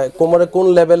 কোমরে কোন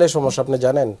লেভেলের সমস্যা আপনি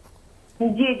জানেন?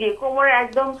 জি জি, কোমরে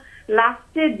একদম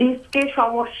লাস্টে ডিস্কের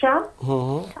সমস্যা,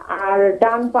 আর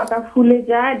ডান পাটা ফুলে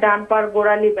যায়, ডান পার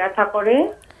গোড়ালি ব্যথা করে।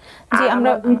 জি,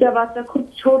 আমরা 2টা বাচ্চা খুব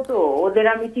ছোট, ওদের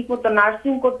আমি ঠিকমতো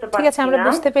নার্সিং করতে পারছি না। ঠিক আছে, আমরা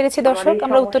বুঝতে পেরেছি দর্শক,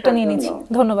 আমরা উত্তরটা নিয়ে নিচ্ছি।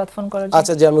 ধন্যবাদ ফোন করার জন্য।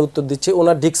 আচ্ছা, যে আমি উত্তর দিচ্ছি,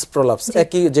 ওনার ডিস্ক প্রলাপস,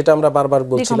 একই যেটা আমরা বারবার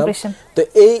বলছিলাম। তো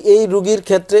এই রোগীর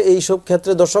ক্ষেত্রে, এই সব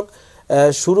ক্ষেত্রে দর্শক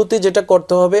শুরুতে যেটা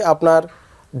করতে হবে, আপনার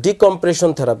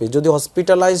ডিকম্প্রেশন থেরাপি যদি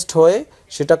হসপিটালাইজড হয়ে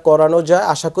সেটা করানো যায়,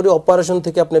 আশা করি অপারেশন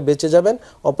থেকে আপনি বেঁচে যাবেন,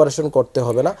 অপারেশন করতে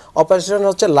হবে না। অপারেশন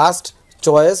হচ্ছে লাস্ট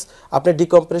চয়েস, আপনি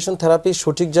ডিকম্প্রেশন থেরাপি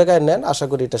সঠিক জায়গায় নেন, আশা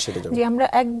করি এটা সেরে যাবে। জি, আমরা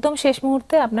একদম শেষ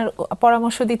মুহূর্তে আপনার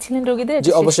পরামর্শ দিচ্ছিলেন রোগীদের।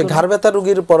 জি অবশ্যই, ঘাড় ব্যথা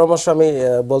রোগীর পরামর্শ আমি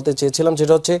বলতে চেয়েছিলাম,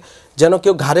 যেটা হচ্ছে যেন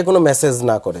কেউ ঘাড়ে কোনো মেসেজ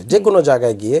না করে, যে কোনো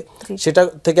জায়গায় গিয়ে সেটা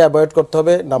থেকে অ্যাভয়েড করতে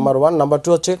হবে, নাম্বার 1। নাম্বার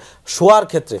 2 হচ্ছে শোয়ার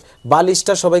ক্ষেত্রে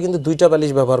বালিশটা সবাই কিন্তু 2টা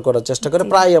বালিশ ব্যবহার করার চেষ্টা করে,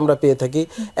 প্রায় আমরা পেয়ে থাকি।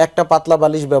 একটা পাতলা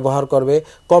বালিশ ব্যবহার করবে।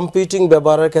 কম্পিউটিং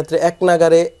ব্যবহারের ক্ষেত্রে এক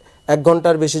নাগারে 1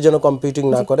 ঘন্টার বেশি যেন কম্পিউটিং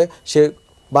না করে, সে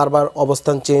বারবার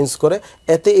অবস্থান চেঞ্জ করে,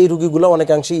 এতে এই রোগীগুলো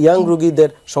অনেকাংশে ইয়াং রোগীদের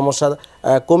সমস্যা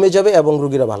কমে যাবে এবং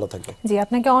রোগীরা ভালো থাকবে। জি,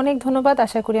 আপনাকে অনেক ধন্যবাদ।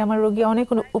 আশা করি আমার রোগী অনেক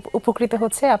উপকৃত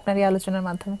হচ্ছে আপনার এই আলোচনার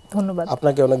মাধ্যমে। ধন্যবাদ।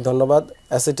 আপনাকে অনেক ধন্যবাদ।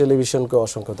 এসি টেলিভিশনকে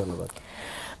অসংখ্য ধন্যবাদ।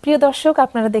 প্রিয় দর্শক,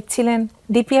 আপনারা দেখছিলেন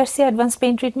ডিপিআরসি অ্যাডভান্স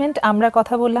পেইন ট্রিটমেন্ট। আমরা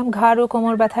কথা বললাম ঘাড় ও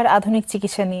কোমর ব্যথার আধুনিক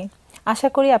চিকিৎসা নিয়ে। আশা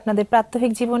করি আপনাদের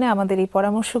প্রাত্যহিক জীবনে আমাদের এই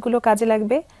পরামর্শগুলো কাজে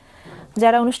লাগবে।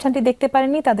 যারা অনুষ্ঠানটি দেখতে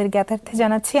পারেননি তাদের জ্ঞাতার্থে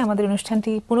জানাচ্ছি, আমাদের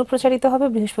অনুষ্ঠানটি পুনঃপ্রচারিত হবে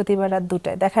বৃহস্পতিবার রাত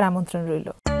 2টায়। দেখার আমন্ত্রণ রইল।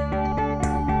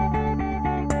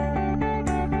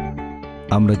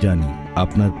 আমরা জানি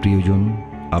আপনার প্রিয়জন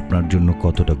আপনার জন্য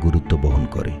কতটা গুরুত্ব বহন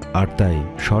করে, আর তাই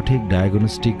সঠিক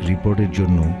ডায়াগনস্টিক রিপোর্টের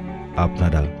জন্য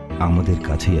আপনারা আমাদের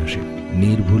কাছেই আসেন।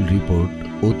 নির্ভুল রিপোর্ট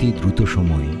অতি দ্রুত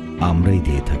সময়ে আমরাই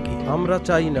দিয়ে থাকি। আমরা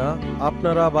চাই না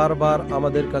আপনারা বারবার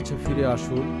আমাদের কাছে ফিরে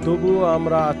আসুন, তবুও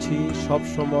আমরা আছি সব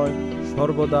সময়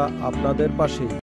সর্বদা আপনাদের পাশে।